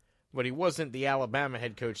Kentucky. But he wasn't the Alabama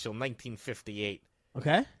head coach till 1958.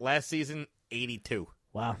 Okay. Last season, 82.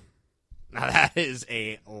 Wow. Now that is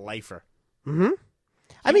a lifer. Mm-hmm.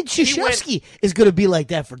 I mean, Krzyzewski is going to be like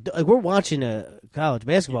that for. Like, we're watching a college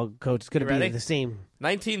basketball coach. It's going to be the same.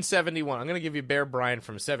 1971. I'm going to give you Bear Bryant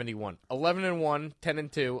from 71. 11-1,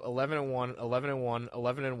 10-2, 11-1, 11-1,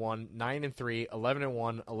 11-1, 9-3,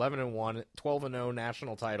 11-1, 11-1, 12-0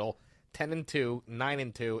 national title, 10-2,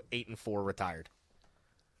 9-2, 8-4 retired.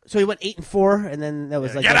 So he went 8-4, and then that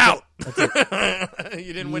was like get out. That's it.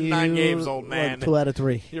 You didn't win 9 games, old man. 2 out of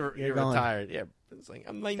 3. You're retired. Yeah, it's like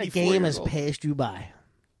I'm 94. The game years has old. passed you by.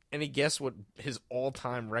 Any guess what his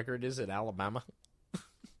all-time record is at Alabama?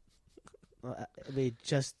 I mean,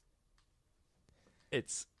 just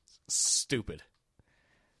It's stupid.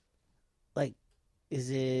 like, is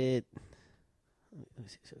it? Let me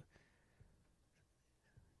see. So,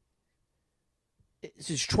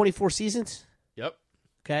 it's 24 seasons. Yep.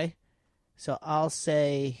 Okay, so I'll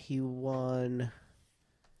say he won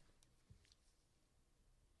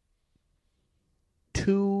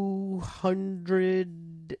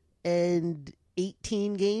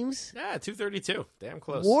 218 games. Yeah, 232. Damn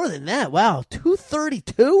close. More than that. Wow,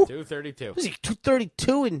 232. 232. Was he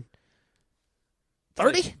 232 and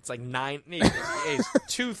 30? It's like 9. It's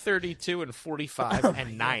 232 and 45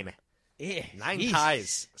 and 9. Yeah, 9 jeez.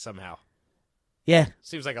 ties somehow. Yeah.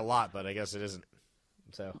 Seems like a lot, but I guess it isn't.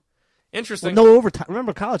 So interesting. Well, no overtime.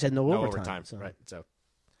 Remember, college had no No overtime. So. right? So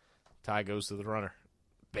tie goes to the runner.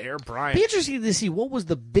 Bear Bryant. Be interesting to see what was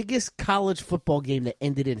the biggest college football game that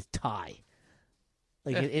ended in a tie.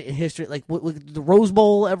 Like in history, like did the Rose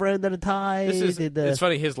Bowl ever end in a tie? It's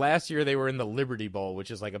funny. His last year they were in the Liberty Bowl, which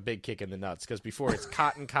is like a big kick in the nuts because before it's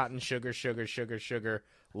cotton, cotton, sugar, sugar, sugar, sugar.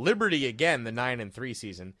 Liberty again, the 9-3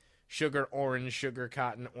 season. Sugar, orange, sugar,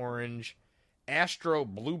 cotton, orange. Astro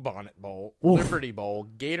Bluebonnet Bowl, Oof. Liberty Bowl,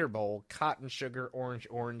 Gator Bowl, cotton, sugar, orange,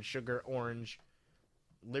 orange, sugar, orange.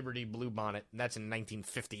 Liberty Bluebonnet. And that's in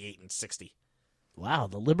 1958 and 60. Wow,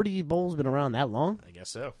 the Liberty Bowl's been around that long? I guess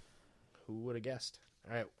so. Who would have guessed?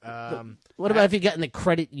 All right. What about if you got in the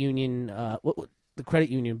credit union? The credit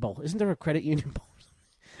union bowl? Isn't there a credit union bowl?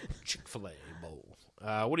 Chick-fil-A Bowl.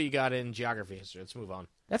 What do you got in geography history? Let's move on.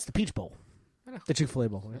 That's the Peach Bowl. I know. The Chick-fil-A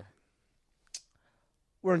Bowl. Yeah.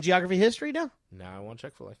 We're in geography history now? Now I want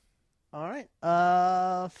Chick-fil-A. All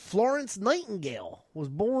right. Florence Nightingale was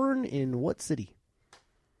born in what city?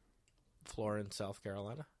 Florence, South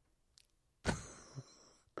Carolina.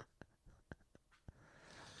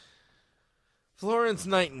 Florence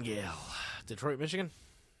Nightingale. Detroit, Michigan?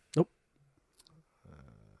 Nope.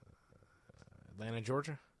 Atlanta,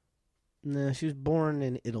 Georgia? No, she was born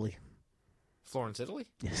in Italy. Florence, Italy?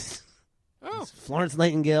 Yes. Oh. It's Florence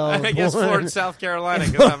Nightingale. I guess Florence, South Carolina,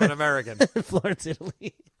 because I'm an American. Florence,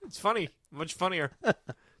 Italy. It's funny. Much funnier. It's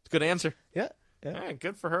a good answer. Yeah. All right,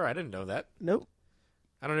 good for her. I didn't know that. Nope.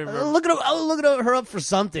 I don't even I remember. was looking her up for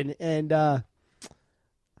something, and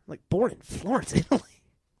like born in Florence, Italy.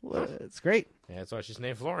 Well, it's great. Yeah, that's why she's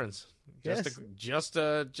named Florence. Yes. Just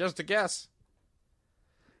a guess.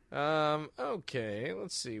 Okay,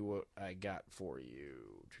 let's see what I got for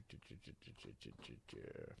you.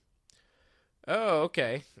 Oh,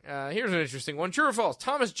 okay. Here's an interesting one. True or false?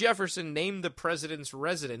 Thomas Jefferson named the president's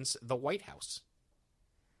residence the White House.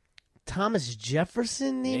 Thomas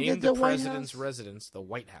Jefferson named it the the White president's House? residence the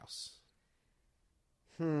White House.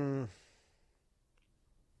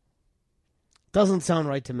 Doesn't sound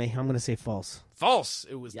right to me. I'm going to say false. False.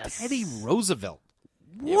 It was Yes. Teddy Roosevelt.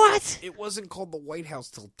 What? It wasn't called the White House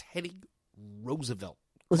till Teddy Roosevelt.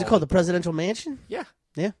 Was it called the Presidential Mansion? Yeah.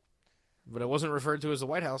 Yeah. But it wasn't referred to as the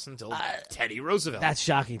White House until Teddy Roosevelt. That's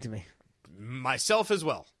shocking to me. Myself as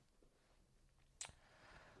well.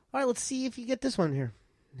 All right, let's see if you get this one here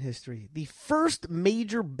in history. The first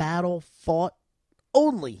major battle fought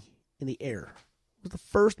only in the air. It was the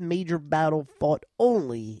first major battle fought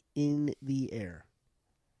only in the air.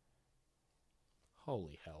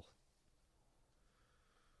 Holy hell.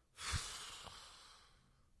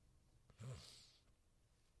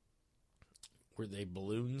 Were they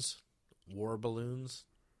balloons? War balloons?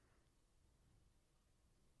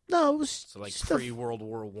 No, it was So like just a- pre-World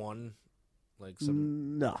War One? Like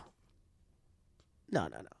some... No. No.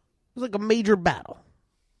 It was like a major battle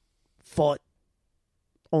fought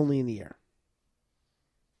only in the air.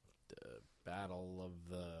 Battle of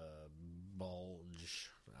the Bulge.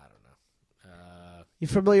 I don't know. You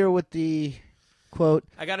familiar with the quote?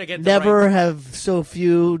 I gotta get Never the right... have so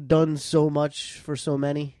few done so much for so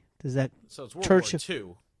many. Does that So it's World Churchill- War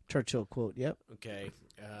Two. Churchill quote? Yep. Okay.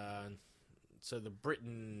 So the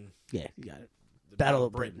Britain... Yeah, you got it. The Battle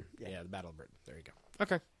of Britain. Yeah, the Battle of Britain. There you go.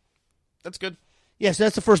 Okay. That's good. Yeah, so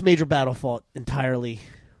that's the first major battle fought entirely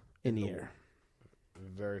in the air.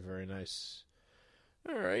 Very, very nice.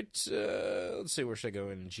 All right. Let's see. Where should I go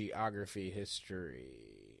in geography history?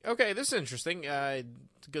 Okay, this is interesting.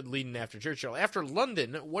 Good leading after Churchill. After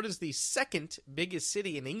London, what is the second biggest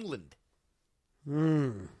city in England?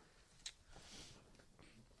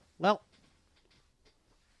 Well,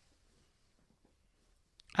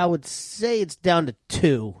 I would say it's down to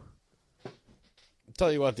 2.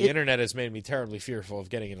 Tell you what, the internet has made me terribly fearful of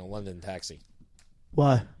getting in a London taxi.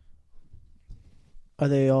 Why? Are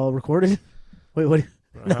they all recorded? Wait, what?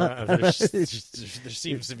 There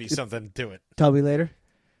seems to be something to it. Tell me later.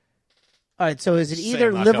 All right, so is it Say either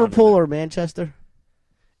I'm not going Liverpool to or Manchester?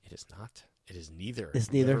 It is not. It is neither.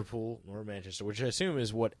 It's neither. Liverpool nor Manchester, which I assume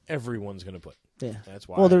is what everyone's going to put. Yeah. That's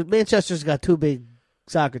why. Well, Manchester's got 2 big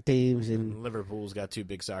soccer teams, and Liverpool's got 2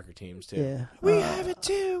 big soccer teams too. yeah, We have it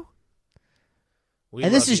too. We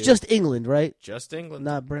and this love is you. just England, right? Just England.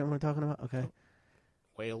 Not Britain. We're talking about. Okay.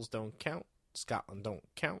 Wales don't count. Scotland don't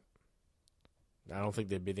count. I don't think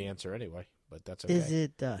they'd be the answer anyway, but that's okay. Is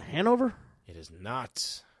it Hanover? It is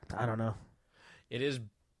not. I don't know. It is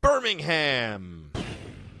Birmingham.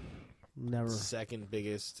 Never. Second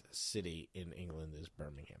biggest city in England is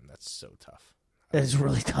Birmingham. That's so tough. That is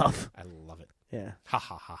really tough. I love it. Yeah. Ha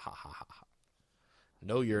ha ha ha ha ha.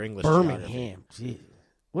 Know your English. Geography. Birmingham. Jeez.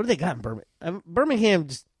 What do they got in Birmingham? Birmingham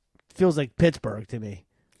just feels like Pittsburgh to me.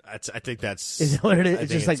 I think that's. Is that what it is? I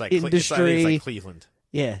It's think just like I industry. think it's like Cleveland.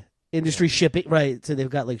 Yeah. Industry shipping. Right. So they've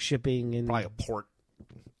got like shipping and. Probably a port.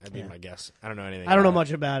 That'd be my guess. I don't know anything. I don't know about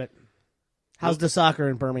much about it. How's the soccer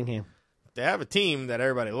in Birmingham? They have a team that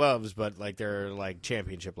everybody loves, but like they're like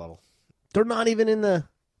championship level. They're not even in the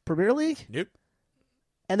Premier League? Nope.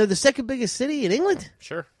 And they're the second biggest city in England?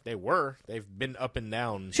 Sure, they were. They've been up and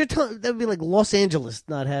down. That would be like Los Angeles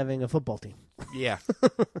not having a football team. Yeah.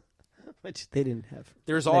 Which they didn't have.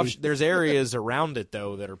 There's areas around it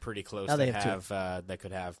though that are pretty close Now they that have that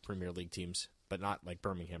could have Premier League teams, but not like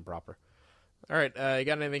Birmingham proper. All right, you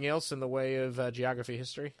got anything else in the way of geography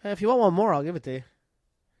history? If you want one more, I'll give it to you.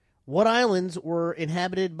 What islands were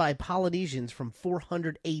inhabited by Polynesians from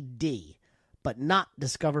 400 A.D., but not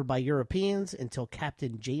discovered by Europeans until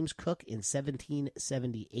Captain James Cook in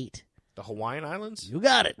 1778? The Hawaiian Islands? You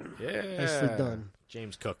got it. Yeah. Nicely done.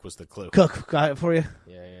 James Cook was the clue. Cook, got it for you?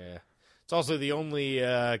 Yeah. It's also the only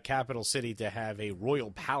capital city to have a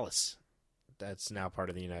royal palace that's now part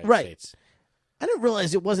of the United States. I didn't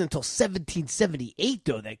realize it wasn't until 1778,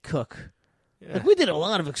 though, that Cook... Yeah. Like, we did a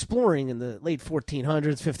lot of exploring in the late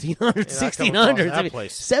 1400s, 1500s, Yeah, 1600s. that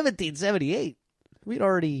place. 1778. We'd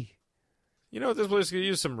already... You know what, this place could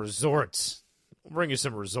use some resorts. We'll bring you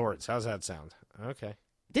some resorts. How's that sound? Okay.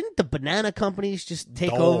 Didn't the banana companies just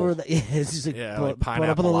take Dole. over? It's just like Yeah, brought like up on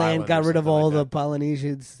Pineapple the land, Island got or rid of something all like the that.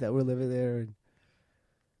 Polynesians that were living there.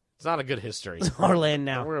 It's not a good history. It's our land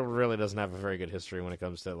now. The world really doesn't have a very good history when it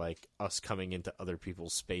comes to like us coming into other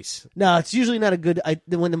people's space. No, it's usually not a good...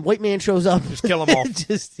 when the white man shows up... Just kill them all.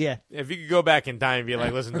 Yeah. If you could go back in time and be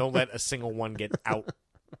like, listen, don't let a single one get out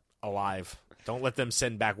alive. Don't let them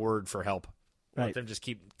send back word for help. Let Right. them just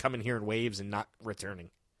keep coming here in waves and not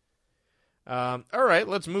returning. All right,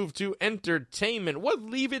 let's move to entertainment. What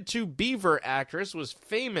Leave It to Beaver actress was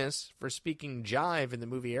famous for speaking jive in the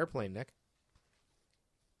movie Airplane, Nick?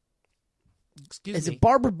 Excuse Is me. it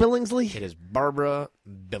Barbara Billingsley? It is Barbara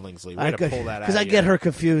Billingsley. Way to pull that out. Because I get her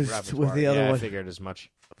confused with the other I one. figured as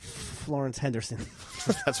much. Florence Henderson.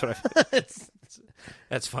 That's what I figured.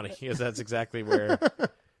 That's funny because that's exactly where.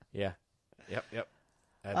 Yeah. Yep.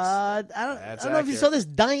 That's, I don't know if you saw this.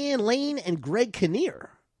 Diane Lane and Greg Kinnear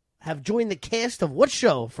have joined the cast of what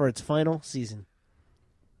show for its final season?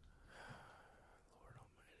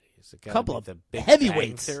 Is it gotta Couple be of the Big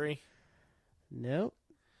heavyweights. Bang Theory? No.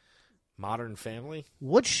 Modern Family?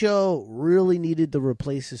 What show really needed to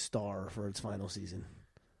replace a star for its final season?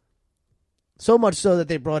 So much so that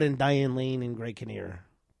they brought in Diane Lane and Greg Kinnear.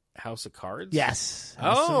 House of Cards? Yes.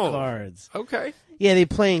 House of Cards. Okay. Yeah, they're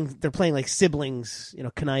playing like siblings,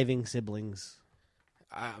 conniving siblings.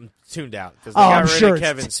 I'm tuned out because Oh, they got I'm rid sure of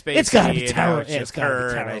Kevin Spacey. it's gotta be and terrible. now it's Yeah, just it's gotta be her,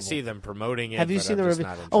 and I terrible. see them promoting it. Have you but seen I'm the just review?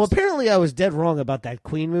 not Oh, interested. apparently I was dead wrong about that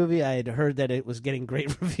Queen movie. I had heard that it was getting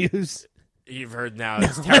great reviews. You've heard now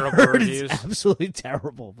it's terrible reviews. It's absolutely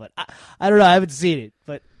terrible, but I don't know. I haven't seen it,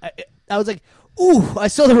 but I was like, ooh, I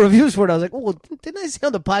saw the reviews for it. I was like, oh, well, didn't I say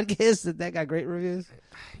on the podcast that got great reviews?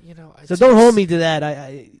 So don't hold me to that.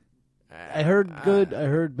 I heard good. I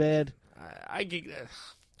heard bad.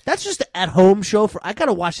 That's just an at-home show. I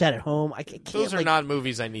gotta watch that at home. I can't. Those are not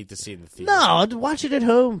movies I need to see in the theater. No, I'll watch it at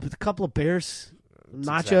home with a couple of beers,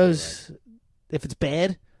 nachos. Exactly right. If it's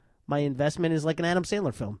bad, my investment is like an Adam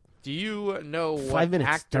Sandler film. Do you know 5 what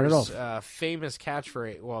minutes, turn it actor's famous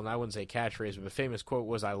catchphrase? Well, I wouldn't say catchphrase, but a famous quote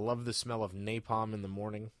was, "I love the smell of napalm in the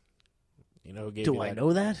morning." You know who gave you that? Do I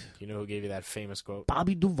know that? Do you know who gave you that famous quote?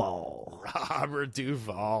 Bobby Duvall. Robert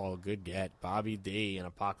Duvall. Good get. Bobby D in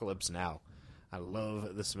Apocalypse Now. I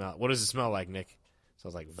love the smell. What does it smell like, Nick?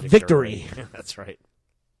 Smells like victory. That's right.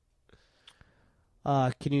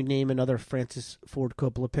 Can you name another Francis Ford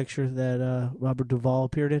Coppola picture that Robert Duvall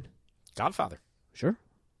appeared in? Godfather. Sure.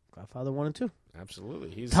 Godfather 1 and 2.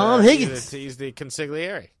 Absolutely. He's Tom Higgins. He's the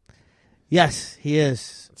consigliere. Yes, he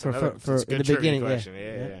is. That's For a in good the trivia beginning, question.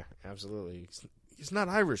 Yeah, absolutely. He's not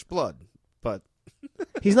Irish blood, but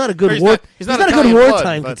he's not a good He's war. not- He's he's not not a good Italian blood,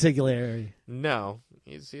 wartime but- consigliere. no,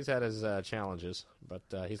 he's had his challenges, but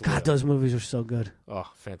he's God, lived. those movies are so good. Oh,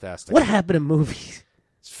 fantastic! What happened in movies?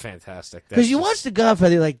 It's fantastic Because you watch The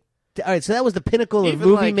Godfather, you're like, all right, so that was the pinnacle of Even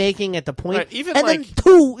movie like- making at the point, Right, even and then like-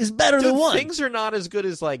 2 is better than Dude, 1. things are not as good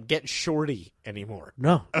as like Get Shorty anymore.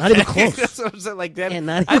 No, not even close. That's what I'm saying. Like that, And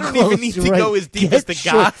not I even don't close, even need to you're go right. as deep Get as The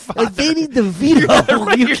short. Godfather. Like, they need the veto.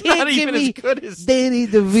 Right, You you're can't not give even me as good as Danny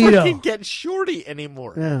DeVito. freaking Get Shorty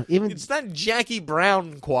anymore. Yeah, even It's not Jackie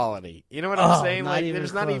Brown quality. You know what I'm saying? not Like, even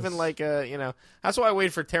there's not close. even like a, That's why I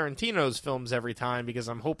wait for Tarantino's films every time because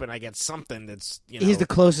I'm hoping I get something that's, he's the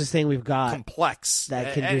closest thing we've got. complex.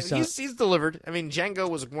 that can do And something. he's delivered. I mean, Django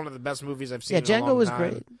was one of the best movies I've seen. Yeah, in a Django long was time.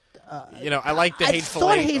 great. I like the Hateful I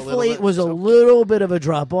thought Eight. Hateful Eight was a little bit of a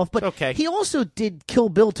drop off, but okay. he also did Kill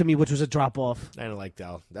Bill to me, which was a drop off. I didn't like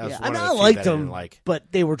that. That was Yeah, one of the I few liked that I them, didn't like.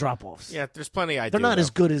 but they were drop offs. Yeah, there's plenty I do. They're not though. as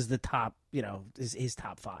good as the top, his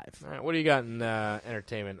top 5. All right, what do you got in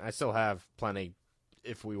entertainment? I still have plenty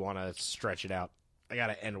if we want to stretch it out. I got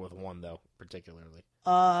to end with one, though, particularly.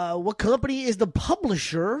 What company is the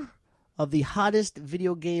publisher of the hottest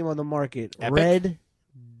video game on the market? Epic? Red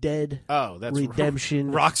Dead That's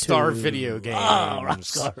Redemption Rockstar 2. Video Games. Oh,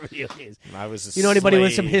 Rockstar Video Games. I was You know anybody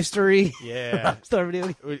with some history? Yeah. Rockstar Video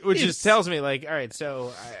Games. Which just tells me, all right,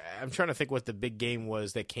 so I'm trying to think what the big game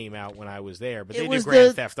was that came out when I was there, but they did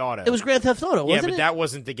Grand Theft Auto. It was Grand Theft Auto, wasn't it? Yeah, but that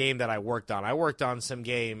wasn't the game that I worked on. I worked on some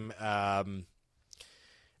game,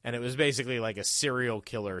 and it was basically like a serial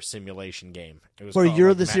killer simulation game. It was Where called,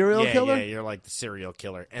 you're the serial killer? Yeah, you're like the serial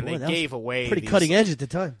killer. And Boy, they gave away pretty these, cutting edge at the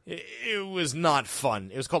time. It was not fun.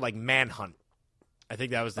 It was called like Manhunt. I think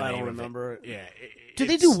that was the name don't of remember it. Yeah. Did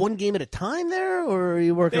they do one game at a time there, or are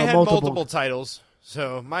you working They on had multiple titles.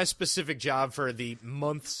 So my specific job for the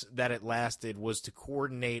months that it lasted was to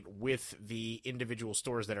coordinate with the individual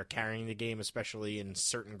stores that are carrying the game, especially in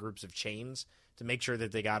certain groups of chains, to make sure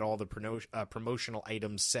that they got all the promotional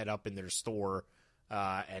items set up in their store,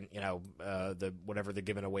 and the whatever they're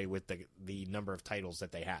giving away with the number of titles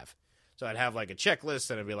that they have. So I'd have like a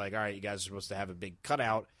checklist, and I'd be like, all right, you guys are supposed to have a big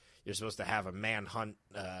cutout. You're supposed to have a Manhunt,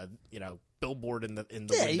 billboard in the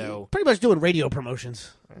window. Pretty much doing radio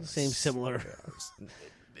promotions. Similar.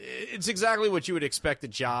 It's exactly what you would expect a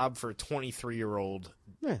job for a 23-year-old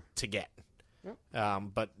to get.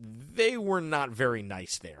 But they were not very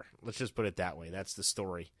nice there. Let's just put it that way. That's the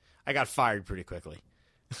story. I got fired pretty quickly.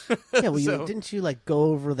 Yeah, well, didn't you go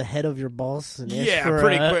over the head of your boss and ask for,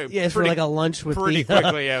 pretty quick. Yeah, for a lunch with pretty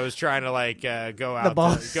quickly. I was trying to go out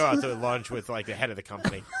to lunch with the head of the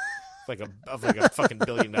company, like a fucking $1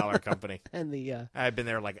 billion company. And I've been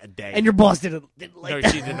there a day. And your boss didn't like that. No,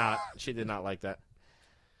 she did not. She did not like that.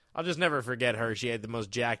 I'll just never forget her. She had the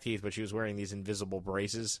most jacked teeth, but she was wearing these invisible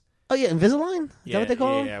braces. Oh, yeah, Invisalign? Is that what they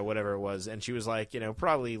call them? Yeah, whatever it was. And she was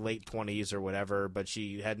probably late 20s or whatever, but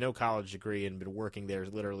she had no college degree and been working there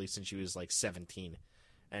literally since she was 17.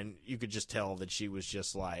 And you could just tell that she was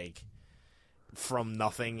just from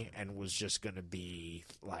nothing and was just going to be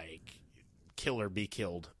kill or be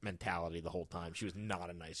killed mentality the whole time. She was not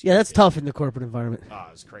a nice Yeah, that's kid. tough in the corporate environment. Oh,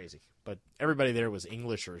 it was crazy. But everybody there was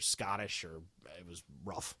English or Scottish, or it was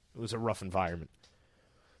rough. It was a rough environment.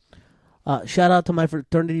 Shout out to my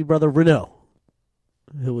fraternity brother Renault,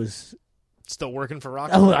 who was still working for Rockstar.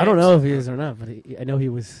 Oh, I don't know if he is or not, but I know he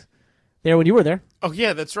was there when you were there. Oh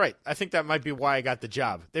yeah, that's right. I think that might be why I got the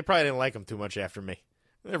job. They probably didn't like him too much after me.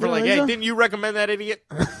 They were like, "Hey, didn't you recommend that idiot?"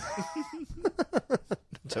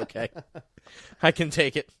 It's okay. I can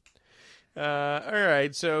take it. All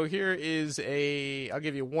right, so here is I'll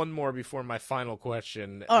give you one more before my final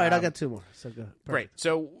question. All right, I got two more. So go. Great.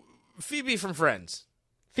 So Phoebe from Friends.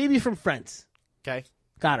 Phoebe from Friends. Okay.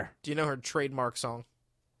 Got her. Do you know her trademark song?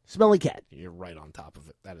 Smelly Cat. You're right on top of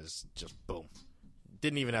it. That is just boom.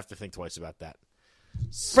 Didn't even have to think twice about that.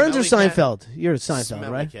 Friends or Smelly Seinfeld? Cat, You're Seinfeld,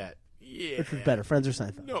 Smelly right? Cat. Yeah. Which was better, Friends or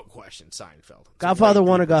Seinfeld? No question, Seinfeld. It's Godfather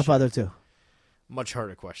 1 or Godfather 2? Much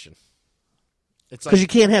harder question. It's Because you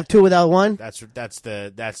can't have two without one? That's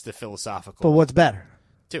the philosophical. But what's better?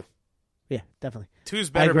 2. Yeah, definitely. 2's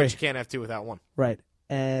better, agree. but you can't have 2 without 1. Right.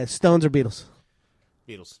 Stones or Beatles?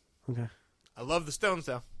 Beatles. Okay. I love the Stones,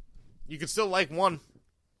 though. You can still like 1.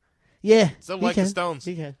 Yeah. Still like the Stones.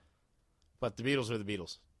 You can. But the Beatles are the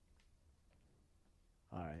Beatles.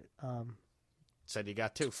 All right. Said you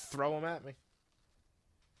got 2. Throw them at me.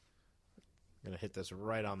 I'm going to hit this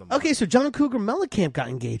right on the mark. Okay, so John Cougar Mellencamp got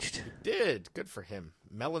engaged. He did. Good for him.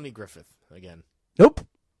 Melanie Griffith, again. Nope.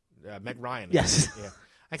 Meg Ryan. Yes. Yeah.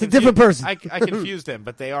 It's a different person. I confused them,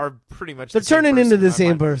 but they are pretty much They're the same turning person into in the my same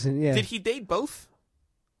mind. person, yeah. Did he date both?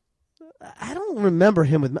 I don't remember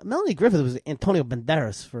him with Melanie Griffith. Was Antonio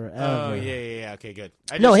Banderas forever. Oh, yeah. Okay, good.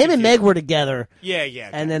 No, him and Meg were together. Yeah. Okay.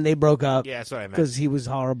 And then they broke up. Yeah, that's what I meant. Because he was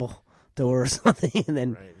horrible to her or something. And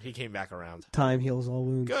then Right. He came back around. time heals all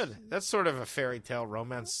wounds. Good. That's sort of a fairy tale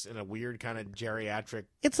romance in a weird kind of geriatric.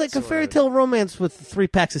 It's like a sort fairy of- tale romance with 3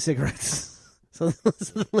 packs of cigarettes.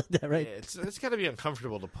 Something like that, right? Yeah, it's got to be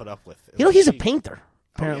uncomfortable to put up with. He's a painter,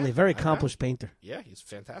 apparently. yeah? Very I know. accomplished painter. Yeah, he's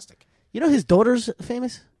fantastic. You know his daughter's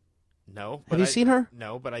famous? No. Have you seen her?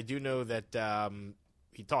 No, but I do know that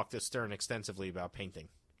he talked to Stern extensively about painting.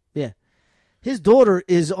 Yeah. His daughter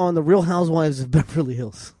is on the Real Housewives of Beverly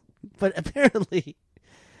Hills. But apparently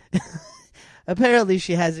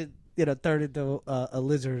she hasn't, turned into a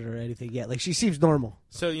lizard or anything yet. Like, she seems normal.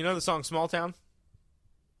 So, you know the song Small Town?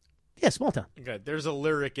 Yeah, small town. Okay, there's a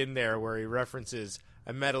lyric in there where he references,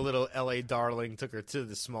 I met a little L.A. darling, took her to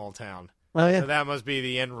the small town. Oh, yeah. So that must be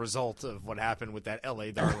the end result of what happened with that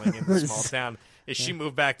L.A. darling in the small town. Is she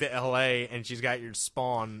moved back to L.A. and she's got your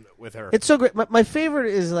spawn with her. It's so great. My favorite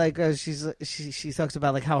is like she talks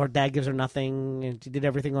about like how her dad gives her nothing and she did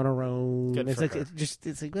everything on her own. Good It's for like her.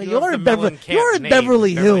 it's like well, You you're love in the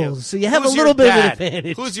Beverly Mellencamp name, Hills, so you have Who's a little your bit of an dad?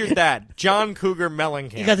 advantage. Who's your dad? John Cougar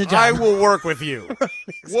Mellencamp. You got the job. I will work with you.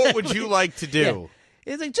 Exactly. What would you like to do?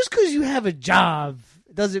 Yeah. It's like just because you have a job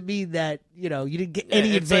doesn't mean that you didn't get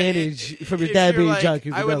any it's like, advantage from your if dad you're being like, John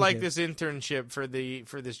Cougar I would like Mellencamp. this internship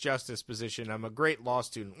for this justice position. I'm a great law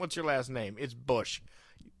student. What's your last name? It's Bush.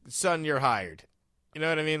 Son, you're hired. You know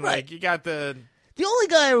what I mean? Right. Like you got the. The only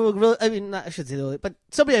guy I would really, I mean, not, I should say the only, but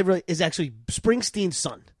somebody I really is actually Springsteen's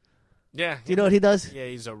son. Yeah. Do you know what he does? Yeah,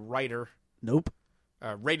 he's a writer, Nope.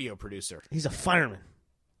 radio producer. He's a fireman.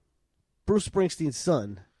 Bruce Springsteen's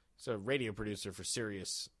son. He's a radio producer for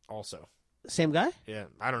Sirius also. Same guy? Yeah,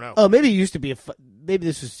 I don't know. Oh, maybe he used to be maybe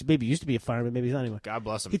he used to be a fireman. Maybe he's not anymore. God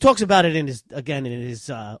bless him. He talks about it in his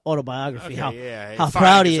autobiography. Okay, how yeah, how he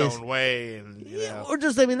proud finds he his is. own way, and Yeah, or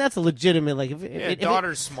just I mean that's a legitimate like if, yeah, if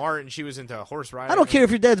daughter's smart, and she was into horse riding. I don't care if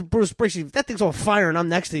your dad's Bruce Springsteen. If that thing's on fire and I'm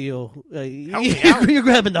next to you, Help me out. you're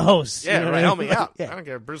grabbing the hose. Yeah, you know right. what I Help mean? me out. Yeah, I don't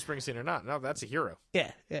care if Bruce Springsteen or not. No, that's a hero. yeah,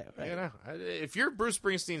 right. You know, if you're Bruce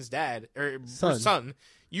Springsteen's dad or Son. son,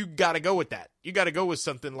 you got to go with that. You got to go with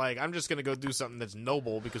something like I'm just going to go do something that's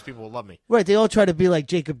noble because people will love me. Right, they all try to be like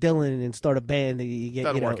Jacob Dylan and start a band. And you get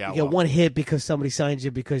Doesn't work you out get well. one hit because somebody signs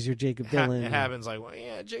you because you're Jacob Dylan. It happens like, well,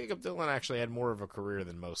 yeah, Jacob Dylan actually had more of a career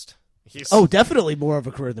than most. He's, Oh, definitely more of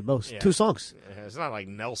a career than most. Yeah. 2 songs. It's not like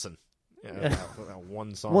Nelson.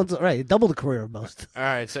 One song. One's right, double the career of most. All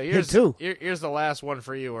right, so Hit two. here's the last one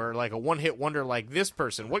for you, or like a one-hit wonder like this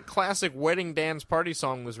person. What classic wedding dance party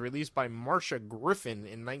song was released by Marcia Griffin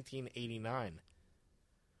in 1989?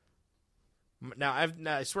 Now,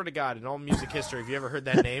 I swear to God, in all music history, have you ever heard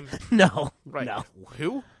that name? No, Right. no.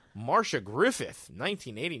 Who? Marcia Griffith,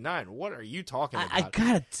 1989. What are you talking about? I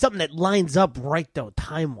got it. Something that lines up right though,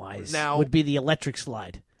 time wise. Now- would be the Electric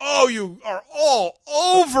Slide, Oh, you are all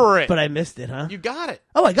over it. but I missed it, huh? You got it.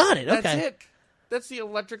 Oh, I got it. That's Okay. it. That's the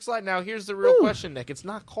Electric Slide. Now, here's the real question, Nick. It's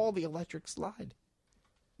not called the Electric Slide.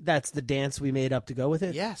 That's the dance we made up to go with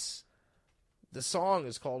it. Yes. The song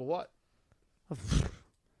is called what?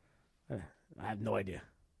 I have no idea.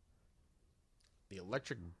 The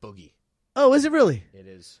Electric Boogie. Oh, is it really? It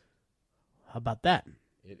is. How about that?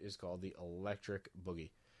 It is called the Electric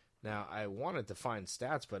Boogie. Now, I wanted to find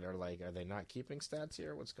stats, but are they not keeping stats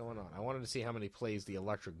here? What's going on? I wanted to see how many plays the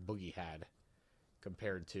Electric Boogie had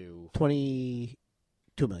compared to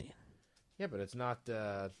 22 million. Yeah, but it's not.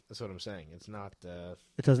 That's what I'm saying. It's not.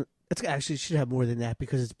 It doesn't. It's actually should have more than that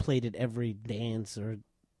because it's played at every dance. Or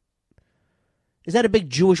is that a big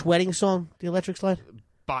Jewish wedding song? The Electric Slide.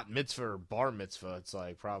 Bat mitzvah or bar mitzvah. It's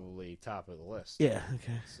like probably top of the list. Yeah.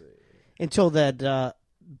 Okay. Until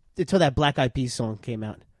that Black Eyed Peas song came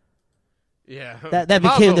out. Yeah, That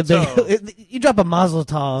became the Mazel tov. big. You drop a Mazel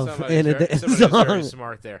Tov Somebody's in a somebody's song. very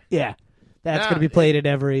smart there. Yeah, that's Nah, going to be played at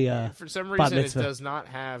every. For some bat reason, it mitzvah. does not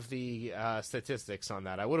have the statistics on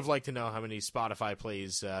that. I would have liked to know how many Spotify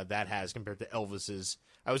plays that has compared to Elvis's.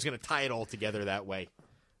 I was going to tie it all together that way,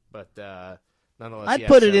 but nonetheless, I'd yeah,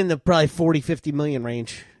 put it so- in the probably 40-50 million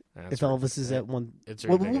range. That's If Elvis is at one, it's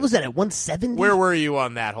what ridiculous. was that at 170? Where were you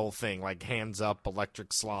on that whole thing? Like hands up,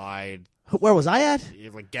 electric slide, Where was I at?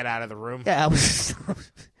 you like get out of the room. Yeah, I was. All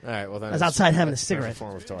right. Well, then I was it's- outside having a that's cigarette. a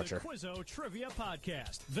form of The torture. Quizzo Trivia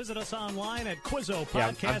Podcast. Visit us online at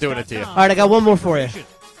QuizzoPodcast.com. Yeah, I'm doing it to you. All right, I got one more for you.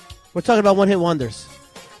 We're talking about one-hit wonders.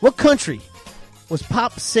 What country was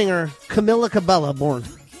pop singer Camila Cabello born?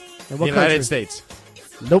 In what United country? States,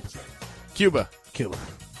 Nope. Cuba. Cuba.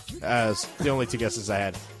 As the only two guesses I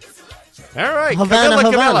had. All right, Havana,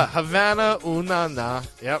 Camila, Havana, Unana.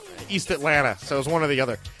 Yep, East Atlanta. So it was one or the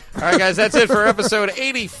other. All right, guys, that's it for episode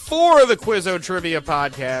 84 of the Quizzo Trivia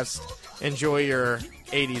Podcast. Enjoy your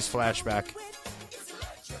 80s flashback.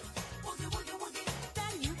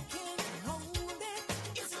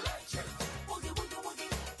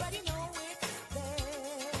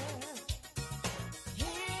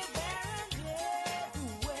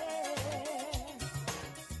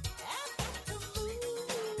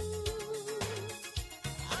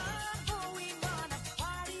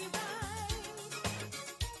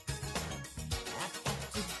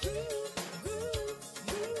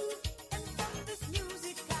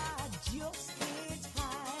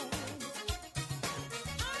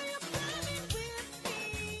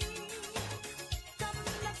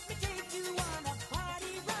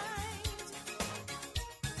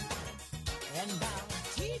 And I'll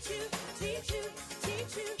teach you